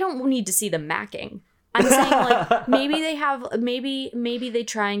 I don't need to see them macking. I'm saying like maybe they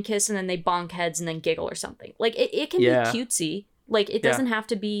try and kiss and then they bonk heads and then giggle or something. Like it can be cutesy. Like it doesn't have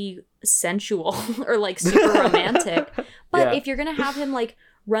to be sensual or like super romantic. But if you're going to have him like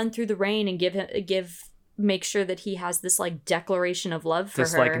run through the rain and make sure that he has this like declaration of love for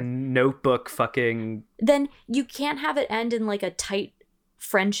this her. Like Notebook fucking. Then you can't have it end in like a tight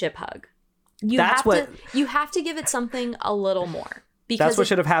friendship hug. You have to give it something a little more. Because that's what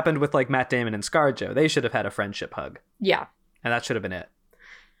should have happened with like Matt Damon and ScarJo. They should have had a friendship hug. Yeah. And that should have been it.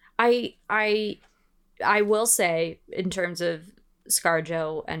 I will say, in terms of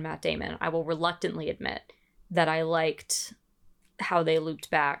ScarJo and Matt Damon, I will reluctantly admit that I liked how they looped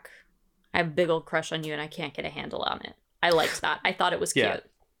back. I have a big old crush on you and I can't get a handle on it. I liked that. I thought it was cute.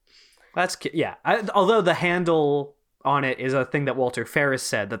 That's cute. Yeah. Although the handle on it is a thing that Walter Ferris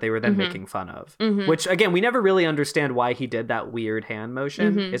said that they were then making fun of, which again, we never really understand why he did that weird hand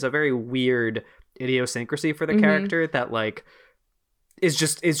motion. It's a very weird idiosyncrasy for the character that like is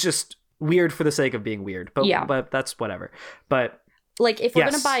just weird for the sake of being weird. But that's whatever. But like, if we're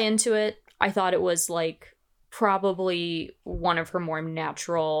going to buy into it, I thought it was like probably one of her more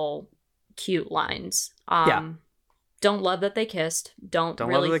natural, cute lines. Don't love that they kissed. Don't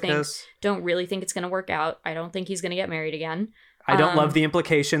really think it's going to work out. I don't think he's going to get married again. I don't love the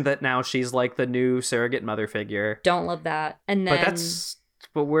implication that now she's like the new surrogate mother figure. Don't love that. And then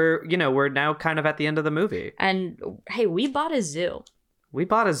but we're now kind of at the end of the movie. And hey, we bought a zoo.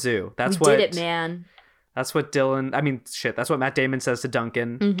 That's we did it, man. That's what that's what Matt Damon says to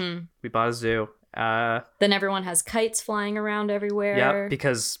Duncan. We bought a zoo. Then everyone has kites flying around everywhere. Yeah,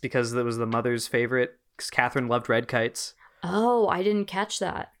 because it was the mother's favorite. Catherine loved red kites. Oh, I didn't catch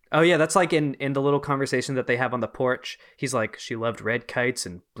that. Oh yeah, that's like in the little conversation that they have on the porch. He's like, she loved red kites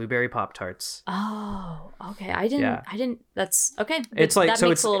and blueberry Pop-Tarts. Oh, okay. I didn't. That's okay. It's like, that so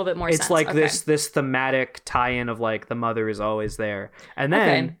makes a little bit more sense. It's like this thematic tie-in of like the mother is always there, and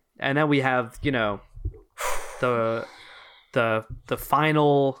then we have the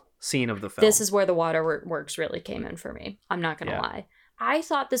final scene of the film. This is where the waterworks really came in for me. I'm not gonna lie. I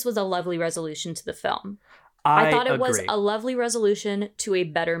thought this was a lovely resolution to the film. I thought it was a lovely resolution to a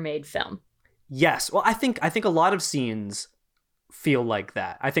better made film. Yes. Well, I think a lot of scenes feel like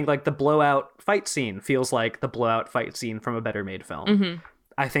that. I think like the blowout fight scene feels like the blowout fight scene from a better made film.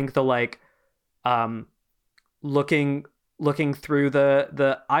 I think the like looking through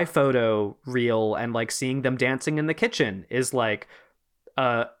the iPhoto reel and like seeing them dancing in the kitchen is like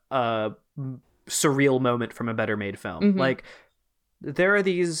a surreal moment from a better made film. Like, there are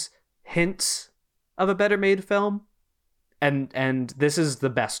these hints of a better made film, and this is the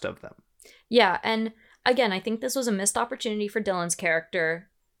best of them. Yeah, and again, I think this was a missed opportunity for Dylan's character,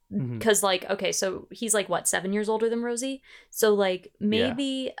 because like, okay, so he's like what, 7 years older than Rosie, so like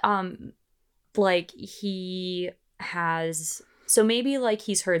maybe like he has, so maybe like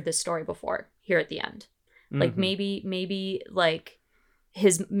he's heard this story before here at the end, like maybe like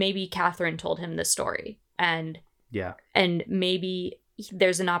maybe Catherine told him this story, and maybe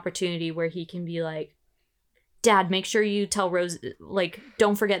there's an opportunity where he can be like, Dad, make sure you tell Rose, like,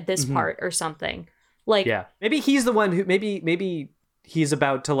 don't forget this part or something. Like, maybe he's the one who maybe he's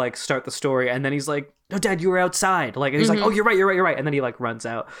about to like start the story, and then he's like, no, Dad, you were outside. Like, and he's like, oh, you're right. And then he like runs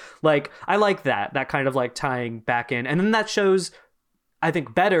out. Like, I like that kind of like tying back in. And then that shows, I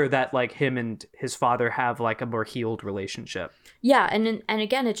think, better that like him and his father have like a more healed relationship. Yeah, and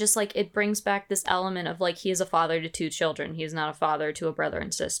again, it just like, it brings back this element of like, he is a father to 2 children. He is not a father to a brother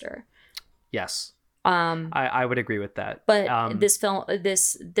and sister. Yes. I would agree with that. But this film,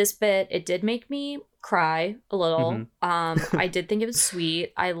 this bit, it did make me cry a little. I did think it was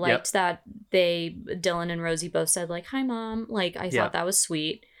sweet. I liked that Dylan and Rosie both said like, hi, Mom. Like, I thought that was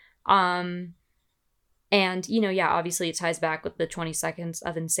sweet. And, obviously it ties back with the 20 seconds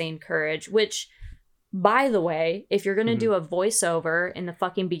of insane courage, which by the way, if you're going to Mhm. do a voiceover in the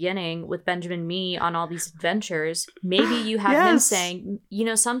fucking beginning with Benjamin Mee on all these adventures, maybe you have him Yes. saying, you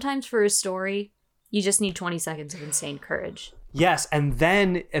know, sometimes for a story, you just need 20 seconds of insane courage. Yes, and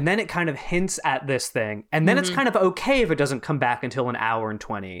then it kind of hints at this thing, and then it's kind of okay if it doesn't come back until an hour and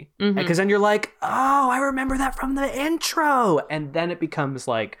 20, because then you're like, oh, I remember that from the intro, and then it becomes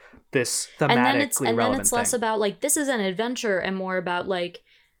like this thematically and then relevant it's less thing. about like this is an adventure and more about like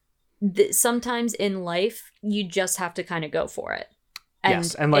sometimes in life you just have to kind of go for it. And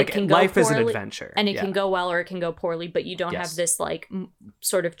yes, and like it can go life is an poorly, adventure, and it yeah. can go well or it can go poorly, but you don't Yes. have this like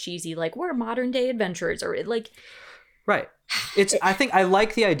sort of cheesy like we're modern day adventurers or like Right. It's. I think I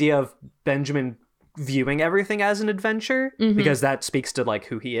like the idea of Benjamin viewing everything as an adventure because that speaks to like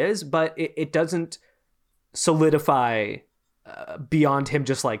who he is, but it doesn't solidify beyond him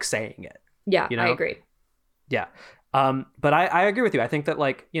just like saying it. yeah, You know? I agree. Yeah. But I agree with you. I think that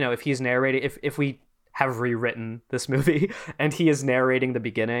like, you know, if he's narrating, if we have rewritten this movie and he is narrating the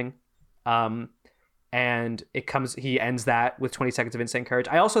beginning, and he ends that with 20 seconds of insane courage.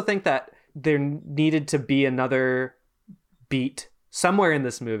 I also think that there needed to be another beat somewhere in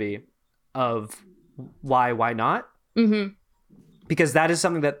this movie of why not? Mm-hmm. Because that is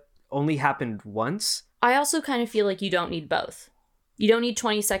something that only happened once. I also kind of feel like you don't need both. You don't need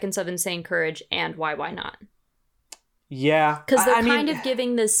 20 seconds of insane courage and why not? Yeah. Because they're I mean, kind of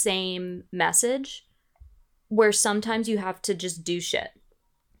giving the same message where sometimes you have to just do shit.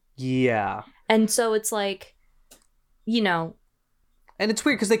 Yeah. And so it's like, you know. And it's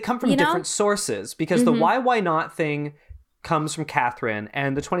weird because they come from You know? different sources. Because the why not thing comes from Catherine,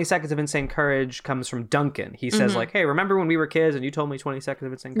 and the 20 seconds of insane courage comes from Duncan. He says like, hey, remember when we were kids and you told me 20 seconds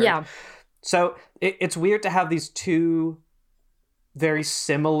of insane courage? Yeah. So it's weird to have these two very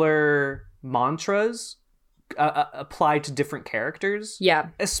similar mantras applied to different characters. Yeah.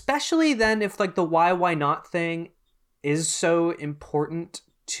 Especially then if like the why not thing is so important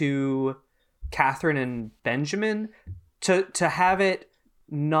to Catherine and Benjamin, to have it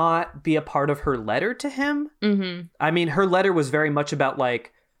not be a part of her letter to him. Mm-hmm. I mean, her letter was very much about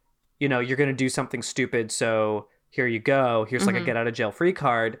like, you know, you're going to do something stupid, so here you go. Here's like a get out of jail free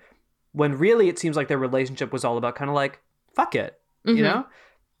card. When really it seems like their relationship was all about kind of like, fuck it, you know?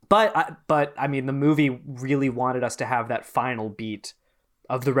 But I mean, the movie really wanted us to have that final beat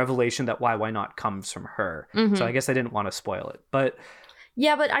of the revelation that why not comes from her. So I guess I didn't want to spoil it. But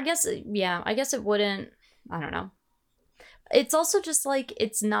Yeah, but I guess it wouldn't, I don't know. It's also just like,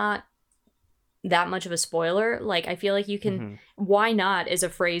 it's not that much of a spoiler. Like, I feel like you can, why not is a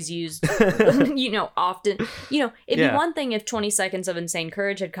phrase used, you know, often, you know, it'd be one thing if 20 seconds of insane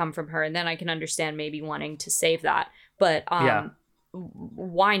courage had come from her, and then I can understand maybe wanting to save that. But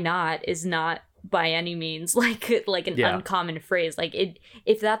why not is not by any means like an uncommon phrase. Like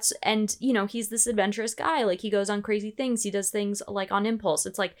if that's, and you know, he's this adventurous guy, like he goes on crazy things, he does things like on impulse.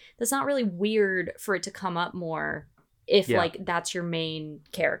 It's like, that's not really weird for it to come up more if like that's your main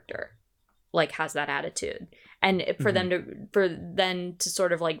character, like has that attitude. And for them to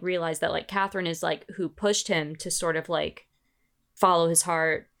sort of like realize that like Catherine is like who pushed him to sort of like follow his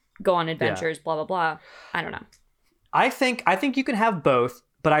heart, go on adventures, blah blah blah. I don't know. I think you can have both,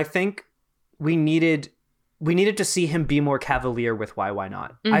 but I think we needed to see him be more cavalier with why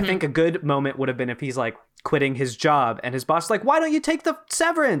not. I think a good moment would have been if he's like quitting his job and his boss is like, why don't you take the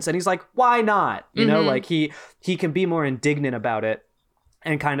severance? And he's like, why not? You know, like he can be more indignant about it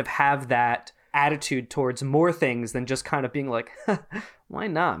and kind of have that attitude towards more things than just kind of being like, why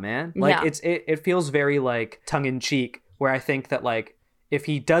not, man? Like it feels very like tongue in cheek, where I think that like if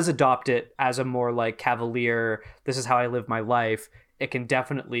he does adopt it as a more like cavalier, this is how I live my life, it can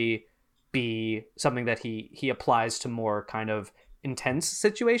definitely be something that he applies to more kind of intense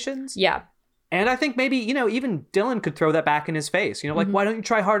situations. Yeah. And I think maybe, you know, even Dylan could throw that back in his face. You know, like, why don't you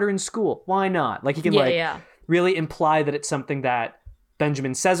try harder in school? Why not? Like, he can really imply that it's something that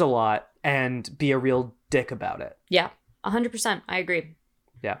Benjamin says a lot and be a real dick about it. Yeah. 100%. I agree.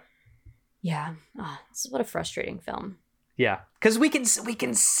 Yeah. Yeah. Oh, this is what a frustrating film. Yeah. Because we can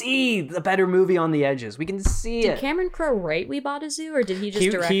see the better movie on the edges. We can see Did it. Cameron Crowe write We Bought a Zoo, or did he just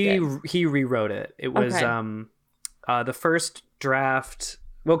direct it? He rewrote it. It was Okay. The first draft.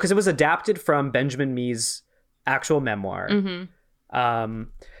 Well, because it was adapted from Benjamin Mee's actual memoir. And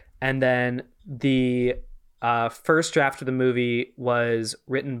then the first draft of the movie was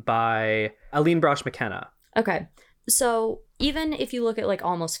written by Aline Brosh McKenna. Okay. So even if you look at like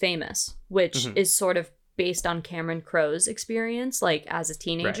Almost Famous, which is sort of based on Cameron Crowe's experience, like as a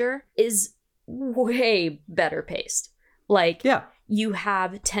teenager, is way better paced. Like, you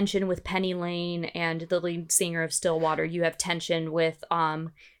have tension with Penny Lane and the lead singer of Stillwater. You have tension with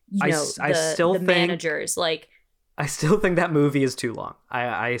I still think managers. Like, I still think that movie is too long.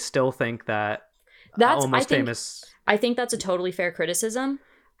 I still think that that's Almost Famous. I think that's a totally fair criticism.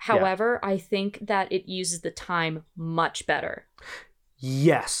 However, I think that it uses the time much better.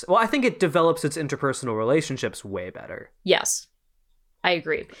 Yes. Well, I think it develops its interpersonal relationships way better. Yes. I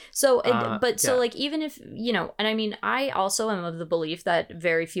agree. So, yeah. like, even if, and I mean, I also am of the belief that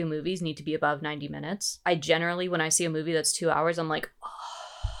very few movies need to be above 90 minutes. I generally, when I see a movie that's 2 hours, I'm like, oh.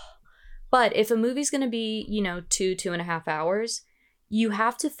 But if a movie's going to be, 2.5 hours, you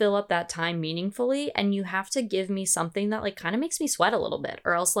have to fill up that time meaningfully, and you have to give me something that like kind of makes me sweat a little bit,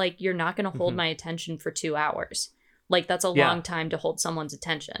 or else like you're not going to hold my attention for 2 hours. Like that's a long time to hold someone's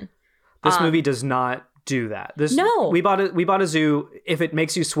attention. This movie does not do that. No. We bought a Zoo. If it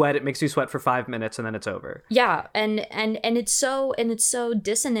makes you sweat, it makes you sweat for 5 minutes and then it's over. Yeah, and it's so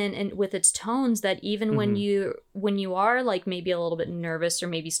dissonant and with its tones that even when you are like maybe a little bit nervous or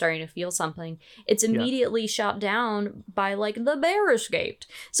maybe starting to feel something, it's immediately shot down by like the bear escaped.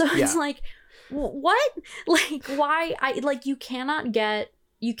 So it's like, what? Like why? You cannot get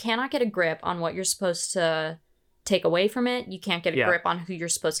a grip on what you're supposed to take away from it. You can't get a grip on who you're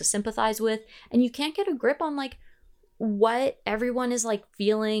supposed to sympathize with, and you can't get a grip on like what everyone is like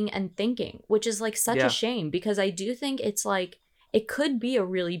feeling and thinking, which is like such a shame, because I do think it's like it could be a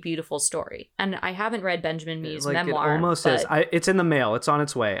really beautiful story. And I haven't read Benjamin Mee's memoir. It almost is. It's in the mail. It's on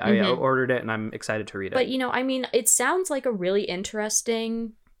its way. I ordered it and I'm excited to read it. But I mean, it sounds like a really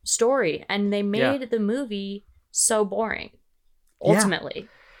interesting story, and they made the movie so boring ultimately.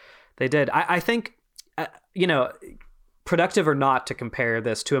 They did. I think productive or not to compare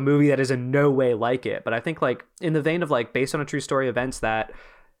this to a movie that is in no way like it, but I think like in the vein of like based on a true story events that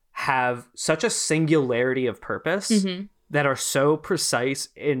have such a singularity of purpose that are so precise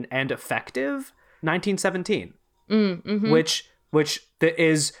and effective, 1917, which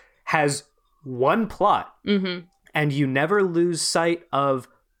has one plot, and you never lose sight of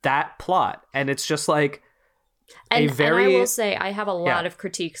that plot, and it's just like and I will say I have a lot of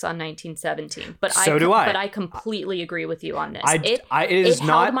critiques on 1917, but But I completely agree with you on this. It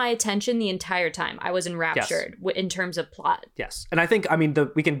held my attention the entire time. I was enraptured in terms of plot. Yes, and I think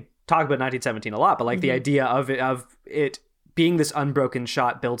we can talk about 1917 a lot, but like the idea of it being this unbroken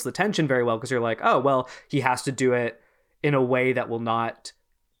shot builds the tension very well, because you're like, oh well, he has to do it in a way that will not,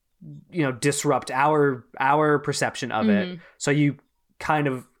 disrupt our perception of it. So you kind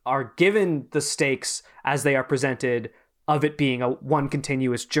of are given the stakes as they are presented of it being one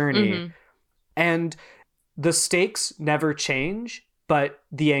continuous journey. And the stakes never change, but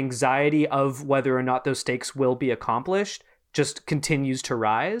the anxiety of whether or not those stakes will be accomplished just continues to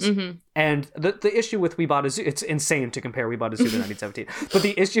rise. And the issue with We Bought a Zoo, it's insane to compare We Bought a Zoo to 1917, but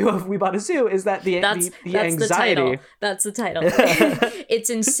the issue of We Bought a Zoo is that the anxiety. That's the title. It's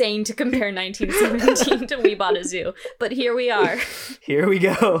insane to compare 1917 to We Bought a Zoo, but here we are. Here we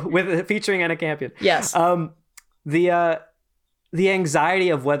go with featuring Anna Campion. Yes. The anxiety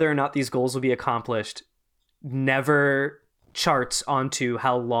of whether or not these goals will be accomplished never charts onto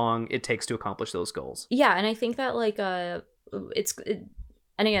how long it takes to accomplish those goals. Yeah, and I think that like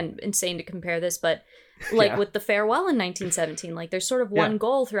and again, insane to compare this, but like with The Farewell in 1917, like there's sort of one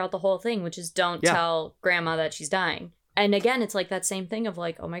goal throughout the whole thing, which is don't tell grandma that she's dying. And again, it's like that same thing of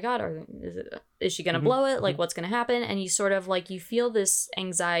like, oh my God, is she going to blow it? Like, what's going to happen? And you sort of like, you feel this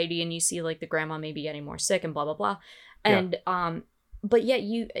anxiety, and you see like the grandma maybe getting more sick and blah, blah, blah. And, but yet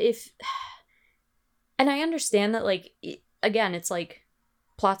and I understand that like, again, it's like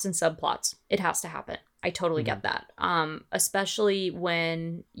plots and subplots. It has to happen. I totally get that. Especially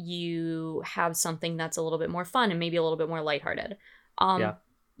when you have something that's a little bit more fun and maybe a little bit more lighthearted.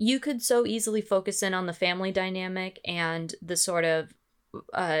 You could so easily focus in on the family dynamic and the sort of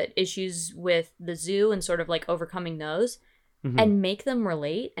issues with the zoo and sort of like overcoming those and make them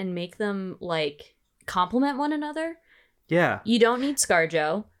relate and make them like complement one another. Yeah. You don't need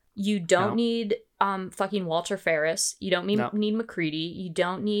ScarJo. You don't need fucking Walter Ferris. You don't need MacReady. You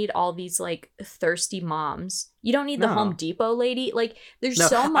don't need all these like thirsty moms. You don't need the Home Depot lady. Like there's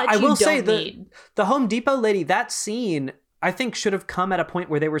so much I will say need. The Home Depot lady, that scene I think should have come at a point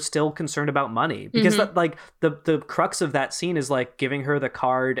where they were still concerned about money, because that, like the crux of that scene is like giving her the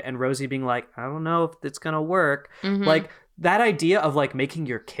card and Rosie being like, I don't know if it's gonna work. Like that idea of like making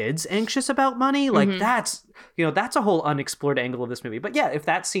your kids anxious about money, like that's a whole unexplored angle of this movie. But yeah, if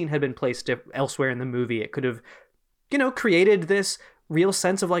that scene had been placed elsewhere in the movie, it could have created this real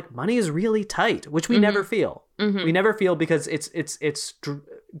sense of like money is really tight, which we never feel. We never feel because it's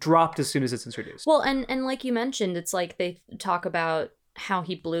dropped as soon as it's introduced. Well, and like you mentioned, it's like they talk about how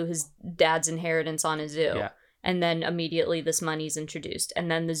he blew his dad's inheritance on a zoo. and then immediately this money's introduced, and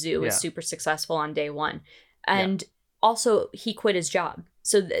then the zoo is super successful on day one. And also he quit his job.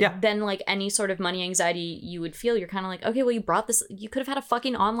 So then like any sort of money anxiety you would feel, you're kind of like, okay, well, you brought this, you could have had a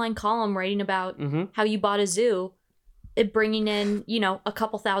fucking online column writing about how you bought a zoo, it bringing in, you know, a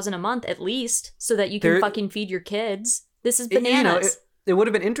couple thousand a month at least, so that you can fucking feed your kids. This is bananas. It would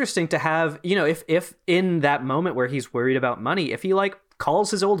have been interesting to have, you know, if in that moment where he's worried about money, if he like calls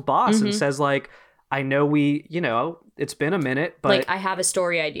his old boss and says like, I know we, you know, it's been a minute, but like I have a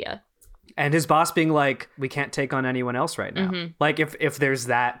story idea. And his boss being like, we can't take on anyone else right now. Like if there's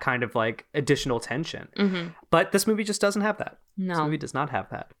that kind of like additional tension. But this movie just doesn't have that. No. This movie does not have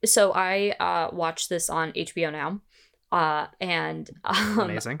that. So I watched this on HBO Now. And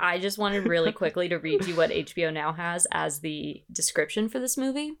Amazing. I just wanted really quickly to read you what HBO Now has as the description for this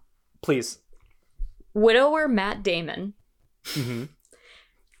movie. Please. Widower Matt Damon.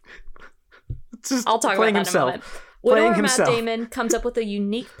 I'll talk about that in a moment. Widower Matt Damon comes up with a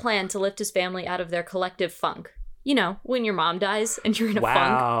unique plan to lift his family out of their collective funk. You know, when your mom dies and you're in a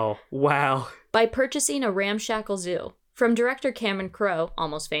funk. Wow. By purchasing a ramshackle zoo. From director Cameron Crowe,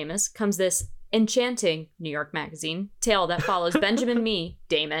 almost famous, comes this enchanting, New York Magazine, tale that follows Benjamin Mee,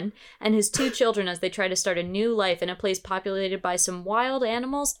 Damon, and his 2 children as they try to start a new life in a place populated by some wild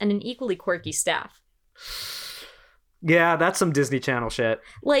animals and an equally quirky staff. Yeah, that's some Disney Channel shit.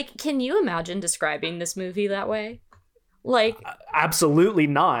 Like, can you imagine describing this movie that way? Like, absolutely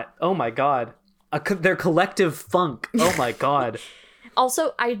not. Oh my god. Their collective funk. Oh my god.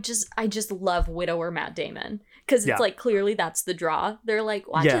 Also, I just love Widower Matt Damon. Because it's like, clearly that's the draw. They're like,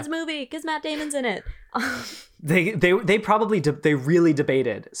 watch his movie because Matt Damon's in it. They probably they really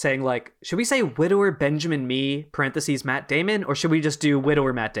debated saying like, should we say Widower Benjamin Mee parentheses Matt Damon, or should we just do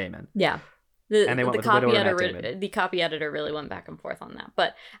Widower Matt Damon? Yeah. And they went with Widower Matt Damon. The copy editor really went back and forth on that.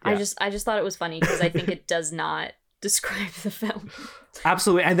 But Yeah. I just thought it was funny because I think it does not describe the film.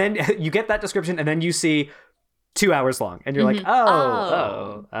 Absolutely. And then you get that description and then you see 2 hours long and you're like,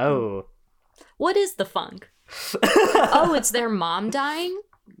 oh. What is the funk? Oh, it's their mom dying?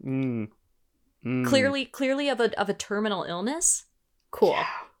 Clearly of a terminal illness? Cool. Yeah.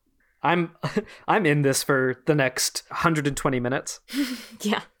 I'm in this for the next 120 minutes.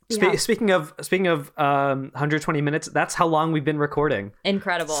 Yeah. Speaking of 120 minutes, that's how long we've been recording.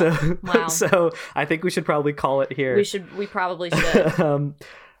 Incredible. So, wow. So I think we should probably call it here. We probably should.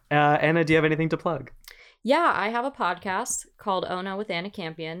 Anna, do you have anything to plug? Yeah, I have a podcast called Oh No with Anna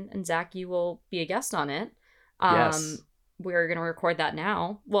Campion, and Zach, you will be a guest on it. Yes. We're gonna record that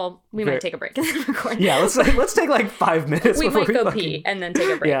now. Well, we might take a break and then record. Yeah, let's take like 5 minutes. We before might go pee and then take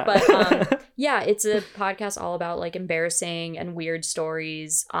a break. Yeah. But yeah, it's a podcast all about like embarrassing and weird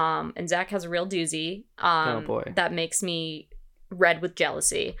stories. And Zach has a real doozy. Oh boy. That makes me red with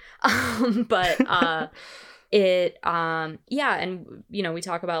jealousy. But yeah, and you know, we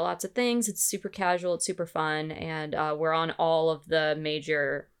talk about lots of things. It's super casual, it's super fun, and we're on all of the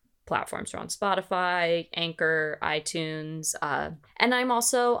major platforms. We're on Spotify, Anchor, iTunes, and I'm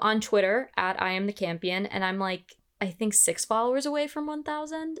also on Twitter at I am the Campion, and I'm like, I think 6 followers away from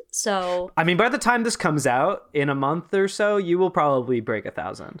 1,000. So I mean, by the time this comes out in a month or so, you will probably break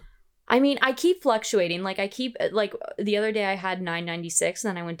 1,000. I mean, I keep fluctuating. Like the other day I had 996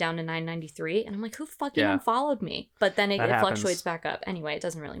 and then I went down to 993 and I'm like, who fucking unfollowed me? But then it fluctuates back up. Anyway, it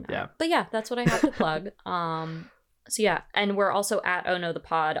doesn't really matter. Yeah. But yeah, that's what I have to plug. So yeah, and we're also at Oh No the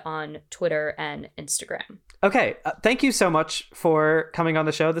Pod on Twitter and Instagram. Okay, thank you so much for coming on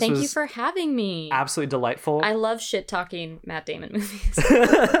the show. Thank you for having me. Absolutely delightful. I love shit talking Matt Damon movies.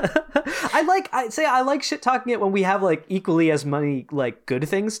 I like shit talking it when we have like equally as many like good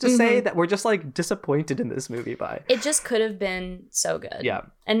things to say that we're just like disappointed in this movie by. It just could have been so good. Yeah,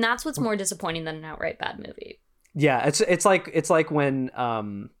 and that's what's more disappointing than an outright bad movie. Yeah, it's like when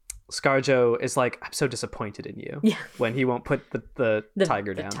ScarJo is like, I'm so disappointed in you. Yeah, when he won't put the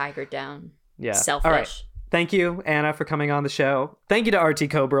tiger down. The tiger down. Yeah, selfish. All right. Thank you, Anna, for coming on the show. Thank you to RT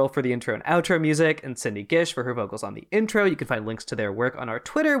Cobril for the intro and outro music, and Cindy Gish for her vocals on the intro. You can find links to their work on our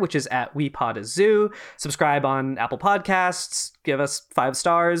Twitter, which is at WePodAZoo. Subscribe on Apple Podcasts. Give us 5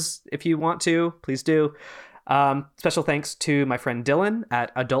 stars if you want to. Please do. Special thanks to my friend Dylan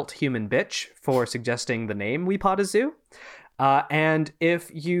at Adult Human Bitch for suggesting the name WePodAZoo. And if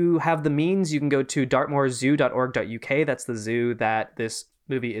you have the means, you can go to dartmoorzoo.org.uk. That's the zoo that this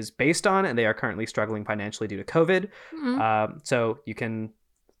movie is based on, and they are currently struggling financially due to COVID. So you can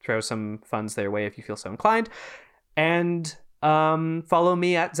throw some funds their way if you feel so inclined. And follow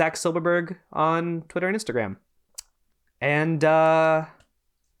me at Zach Silberberg on Twitter and Instagram. And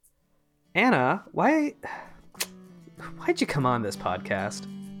Anna, why'd you come on this podcast?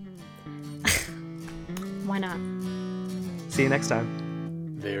 Why not? See you next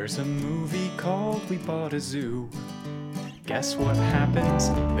time. There's a movie called We Bought a Zoo. Guess what happens?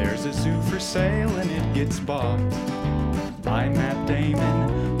 There's a zoo for sale and it gets bought by Matt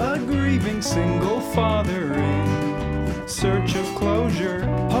Damon, a grieving single father in search of closure,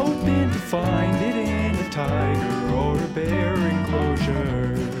 hoping to find it in a tiger or a bear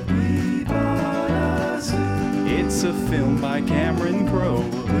enclosure. We bought a zoo. It's a film by Cameron Crowe.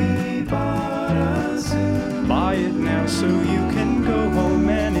 We bought a zoo. Buy it now so you can go home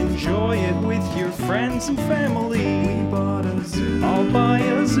and enjoy it with your friends and family. We bought a zoo. I'll buy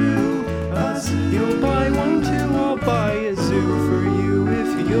a zoo. A zoo. You'll buy